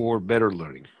for better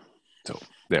learning. So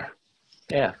there.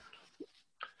 Yeah.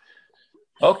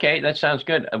 Okay, that sounds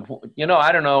good. You know,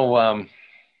 I don't know.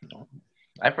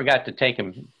 I forgot to take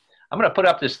him. I'm going to put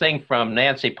up this thing from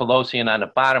Nancy Pelosi, and on the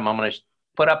bottom, I'm going to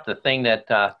put up the thing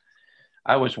that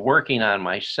I was working on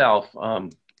myself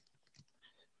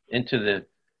into the,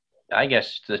 I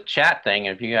guess, the chat thing.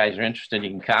 If you guys are interested, you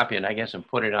can copy it, I guess, and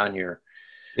put it on your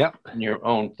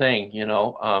own thing, you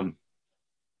know.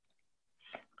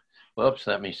 Whoops,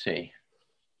 let me see.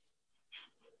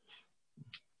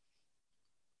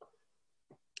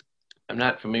 I'm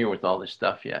not familiar with all this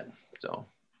stuff yet, so.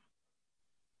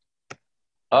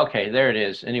 Okay, there it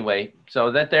is. Anyway, so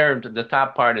that there, the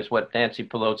top part is what Nancy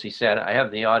Pelosi said. I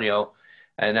have the audio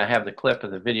and I have the clip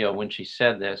of the video when she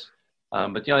said this.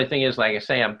 But the only thing is, like I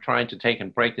say, I'm trying to take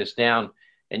and break this down.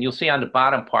 And you'll see on the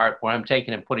bottom part where I'm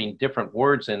taking and putting different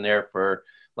words in there for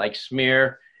like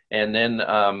smear. And then,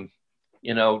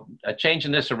 you know,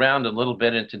 changing this around a little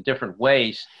bit into different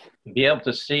ways to be able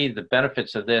to see the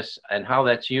benefits of this and how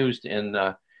that's used in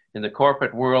the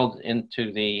corporate world,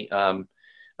 into the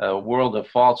world of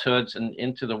falsehoods, and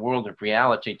into the world of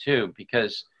reality too.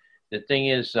 Because the thing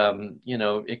is, you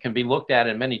know, it can be looked at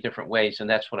in many different ways, and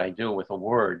that's what I do with a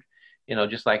word. You know,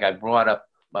 just like I brought up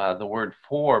the word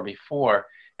for before,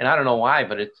 and I don't know why,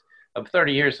 but it's of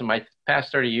 30 years, in my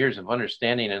past 30 years of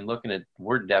understanding and looking at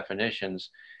word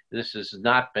definitions, this has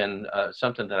not been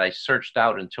something that I searched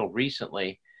out until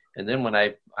recently. And then when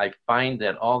I find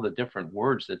that all the different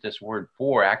words that this word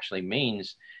for actually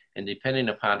means, and depending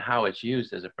upon how it's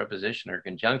used as a preposition or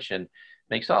conjunction,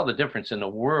 makes all the difference in the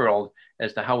world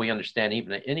as to how we understand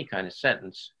even any kind of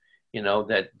sentence, you know,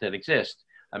 that exists.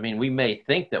 I mean, we may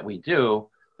think that we do,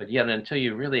 but yet until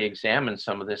you really examine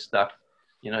some of this stuff,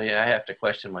 you know, I have to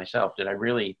question myself. Did I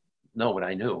really know what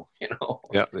I knew, you know?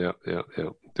 Yeah.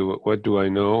 What do I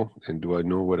know, and do I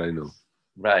know what I know?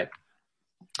 Right.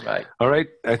 All right.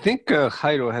 I think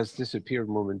Jairo has disappeared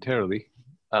momentarily.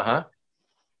 Uh-huh.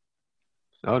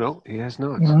 Oh, no, he has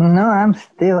not. No, I'm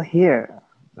still here.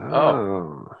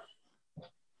 Oh.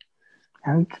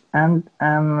 And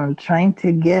I'm trying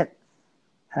to get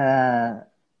a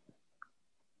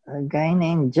guy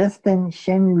named Justin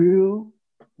Shenru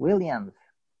Williams.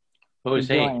 Who's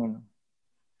he? Join.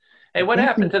 Hey, what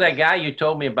happened to that guy you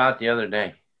told me about the other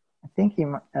day? I think he,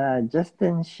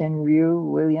 Justin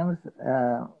Shenru Williams,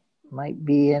 might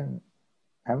be in.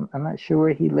 I'm not sure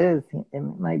where he lives.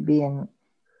 It might be in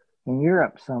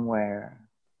Europe somewhere.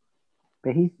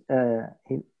 But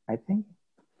I think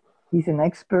he's an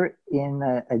expert in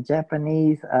a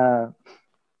Japanese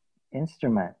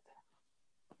instrument.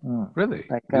 Really?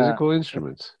 Like musical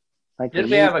instruments. Like did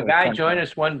we have a guy join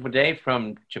us one day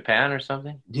from Japan or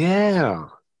something? Yeah.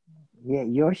 Yeah,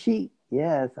 Yoshi.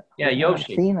 Yes. Yeah,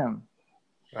 Yoshi. Seen him.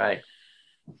 Right.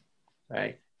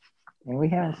 And we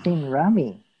haven't seen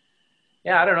Rami.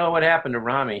 Yeah, I don't know what happened to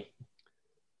Rami.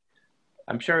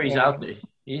 I'm sure he's out there.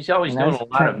 He's always doing a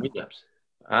lot of meetups.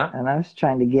 Huh? And I was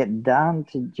trying to get Don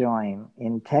to join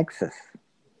in Texas.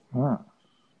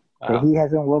 But he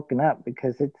hasn't woken up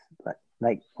because it's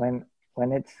like when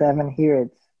it's 7 here,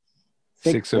 it's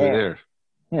 6 over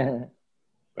there.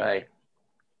 Right.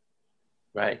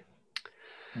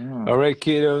 All right,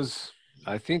 kiddos.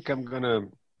 I think I'm gonna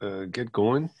get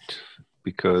going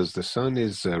because the sun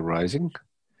is rising.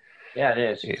 Yeah, it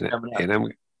is. It's coming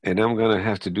up. And I'm gonna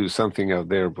have to do something out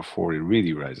there before it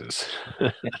really rises.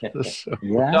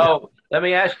 So let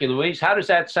me ask you, Luis, how does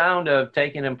that sound of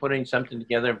taking and putting something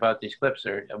together about these clips?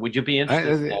 Or would you be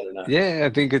interested in that or not? Yeah, I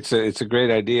think it's a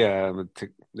great idea.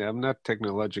 I'm not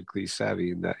technologically savvy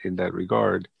in that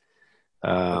regard,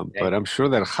 but I'm sure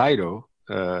that Jairo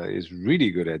is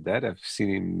really good at that. I've seen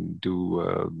him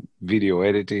do video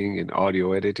editing and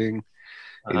audio editing.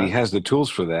 And he has the tools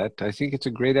for that. I think it's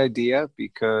a great idea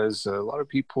because a lot of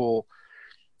people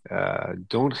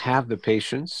don't have the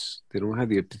patience. They don't have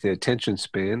the attention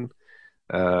span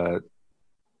to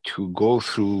go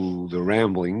through the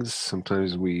ramblings.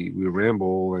 Sometimes we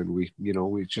ramble and we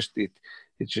just it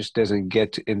just doesn't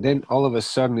get to, and then all of a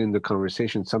sudden in the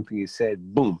conversation something is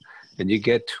said, boom, and you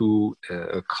get to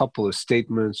a couple of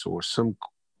statements or some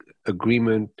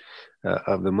agreement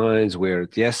of the minds where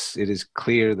yes, it is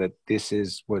clear that this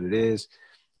is what it is,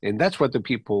 and that's what the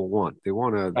people want. They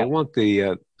want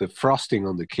the frosting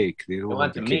on the cake. They don't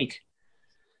want the cake.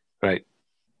 Right.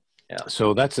 Yeah.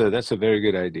 So that's a very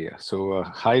good idea. So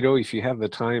Jairo, if you have the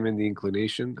time and the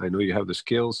inclination, I know you have the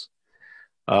skills.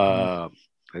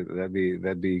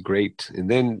 That'd be great. And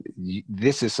then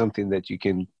this is something that you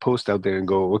can post out there and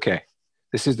go, okay,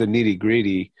 this is the nitty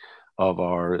gritty of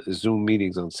our Zoom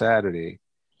meetings on Saturday.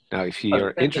 Now, if you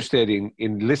are interested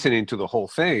in listening to the whole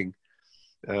thing,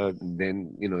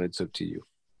 then it's up to you.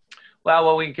 Well,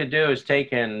 what we could do is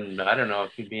take and I don't know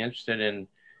if you'd be interested in.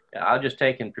 I'll just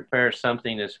take and prepare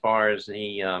something as far as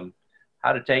the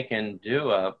how to take and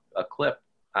do a clip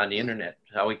on the internet.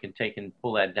 How we can take and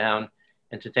pull that down,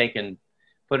 and to take and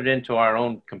put it into our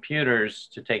own computers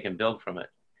to take and build from it.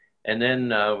 And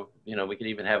then you know, we could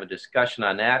even have a discussion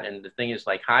on that. And the thing is,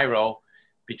 like Jairo,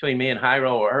 between me and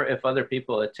Jairo, or if other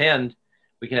people attend,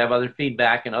 we can have other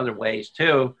feedback in other ways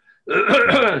too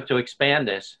to expand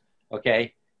this.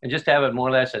 Okay. And just have it more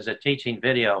or less as a teaching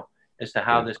video as to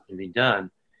how this can be done.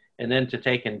 And then to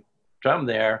take and from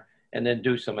there and then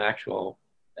do some actual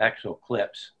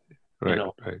clips, Right, you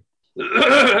know, right.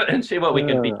 and see what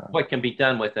what can be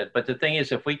done with it. But the thing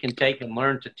is, if we can take and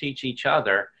learn to teach each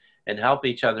other and help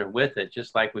each other with it,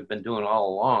 just like we've been doing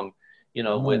all along, you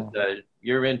know, with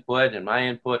your input and my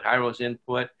input, Jairo's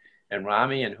input, and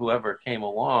Rami and whoever came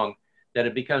along, that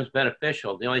it becomes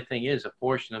beneficial. The only thing is, a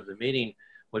portion of the meeting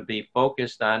would be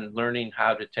focused on learning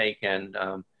how to take and,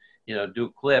 you know, do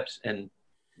clips and,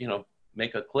 you know,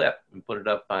 make a clip and put it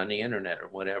up on the internet or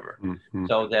whatever. Mm-hmm.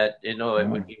 So that, you know, it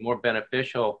would be more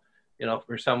beneficial, you know,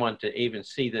 for someone to even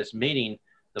see this meeting,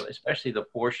 especially the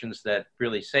portions that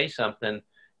really say something,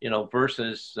 you know,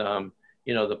 versus,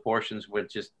 you know, the portions with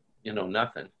just, you know,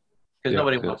 nothing. Because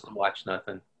nobody wants to watch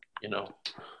nothing, you know.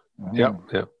 Yep,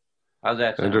 yep. How's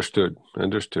that sound?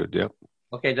 Understood, yep.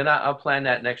 Okay, then I'll plan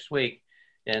that next week.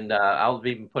 And I'll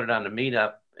even put it on the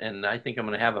meetup. And I think I'm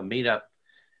going to have a meetup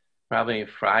probably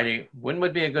Friday. When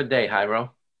would be a good day, Jairo?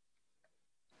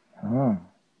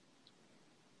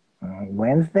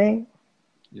 Wednesday?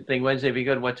 You think Wednesday would be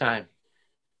good? What time?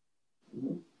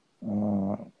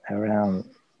 Around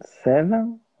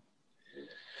 7?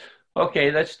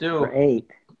 Okay, let's do or 8.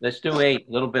 Let's do 8,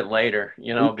 a little bit later,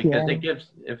 you know, because it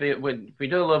gives, if we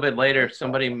do a little bit later,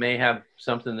 somebody may have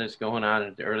something that's going on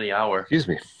at the early hour. Excuse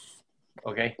me.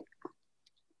 Okay.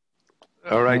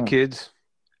 All right, kids.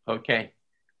 Okay.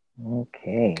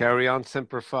 Okay. Carry on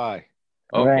Semper Fi.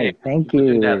 All Okay. right. Thank We'll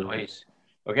you. do that, Luis.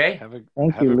 Okay. Have a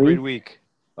Thank you, great Luis. week.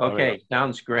 Okay. Right.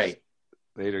 Sounds great.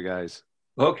 Later, guys.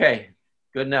 Okay.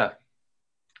 Good enough.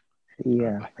 See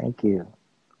ya. Bye. Thank you.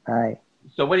 Bye.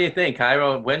 So what do you think,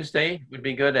 Jairo? Wednesday would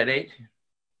be good at 8?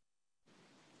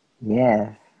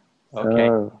 Yes. Okay.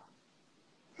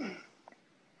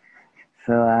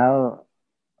 So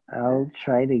I'll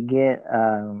try to get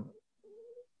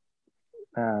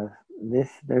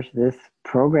there's this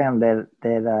program that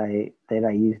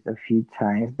I used a few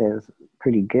times that's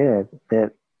pretty good,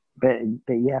 but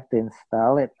you have to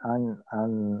install it on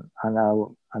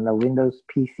a Windows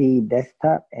PC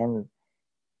desktop, and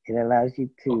it allows you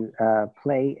to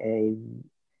play a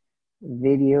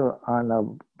video on a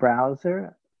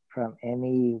browser from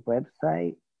any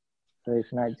website. So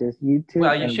it's not just YouTube.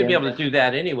 Well, you should be able to do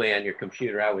that anyway on your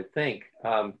computer, I would think.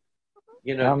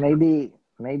 You know, maybe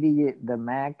the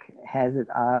Mac has it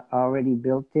already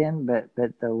built in, but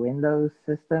the Windows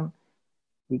system,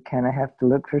 you kind of have to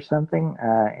look for something.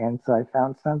 And so I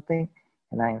found something,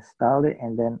 and I installed it,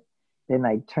 and then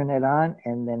I turn it on,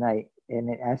 and then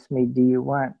it asked me, do you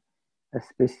want a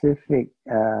specific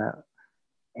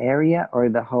area or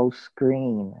the whole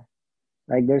screen?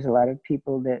 Like, there's a lot of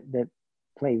people that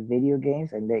play video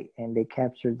games, and they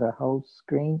capture the whole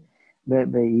screen, but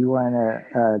you want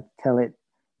to tell it,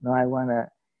 no, I want to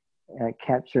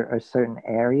capture a certain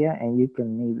area, and you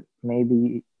can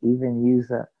maybe even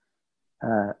use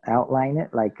outline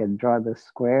it, like draw the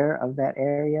square of that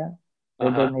area.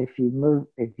 But then if you move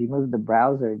the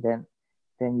browser, then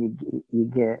you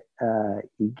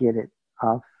get it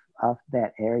off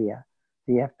that area.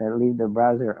 So you have to leave the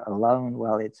browser alone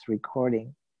while it's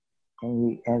recording,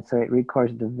 and so it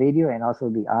records the video and also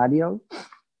the audio,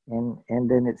 and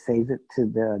then it saves it to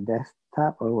the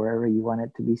desktop or wherever you want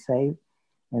it to be saved,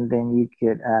 and then you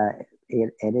could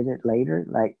edit it later.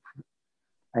 Like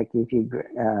if you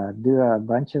do a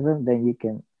bunch of them, then you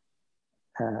can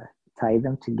tie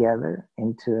them together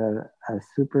into a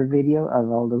super video of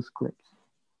all those clips.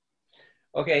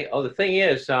 Okay. Oh, the thing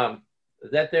is,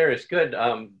 that there is good.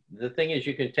 The thing is,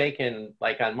 you can take in,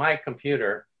 like on my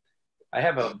computer, I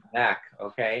have a Mac,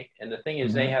 okay? And the thing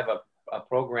is, they have a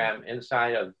program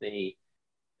inside of the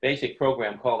basic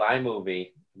program called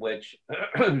iMovie, which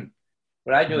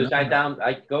what I do is I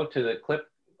go to the clip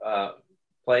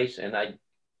place, and I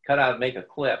cut out, make a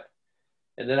clip,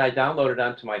 and then I download it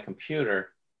onto my computer,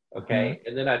 okay?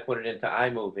 And then I put it into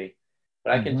iMovie.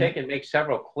 But I can take and make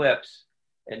several clips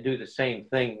and do the same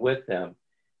thing with them.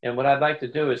 And what I'd like to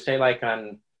do is say, like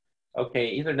on, okay,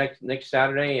 either next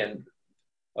Saturday, and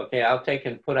okay, I'll take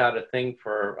and put out a thing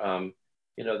for,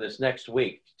 you know, this next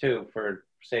week too, for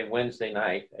say Wednesday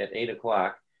night at 8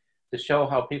 o'clock, to show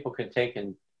how people can take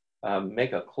and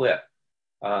make a clip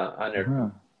on their,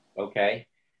 Mm-hmm. okay?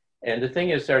 And the thing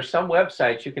is, there are some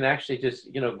websites you can actually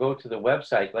just, go to the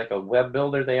website, like a web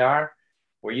builder they are,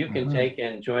 where you can Mm-hmm. take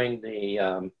and join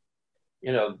the,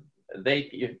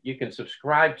 you can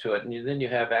subscribe to it, and then you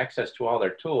have access to all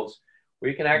their tools,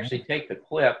 where you can actually take the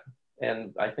clip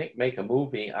and I think make a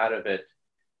movie out of it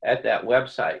at that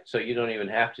website. So you don't even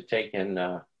have to take and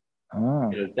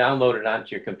download it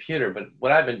onto your computer. But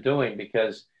what I've been doing,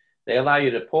 because they allow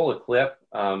you to pull a clip,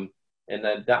 and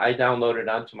then I download it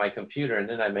onto my computer, and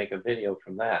then I make a video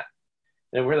from that.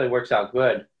 And it really works out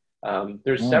good.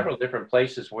 There's several different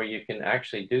places where you can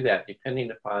actually do that, depending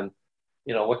upon,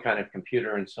 what kind of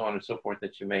computer and so on and so forth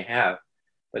that you may have.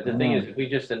 But the thing is, if we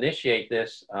just initiate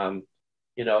this,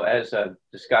 as a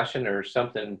discussion or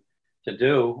something to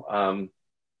do, and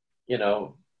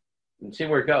see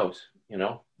where it goes,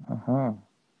 Mm-hmm.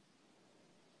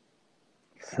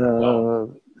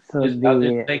 I'll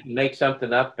just make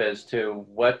something up as to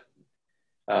what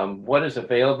is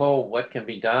available, what can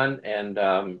be done, and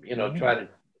try to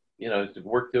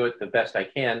work through it the best I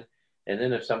can. And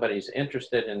then if somebody's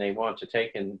interested and they want to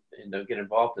take and get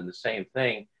involved in the same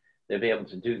thing, they'll be able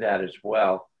to do that as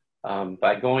well,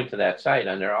 by going to that site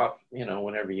on their off,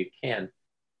 whenever you can.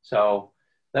 So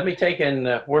let me take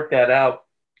and work that out,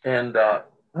 and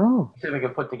see if we can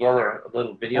put together a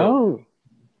little video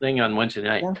thing on Wednesday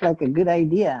night. Sounds like a good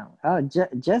idea. Oh,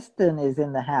 Justin is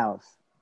in the house.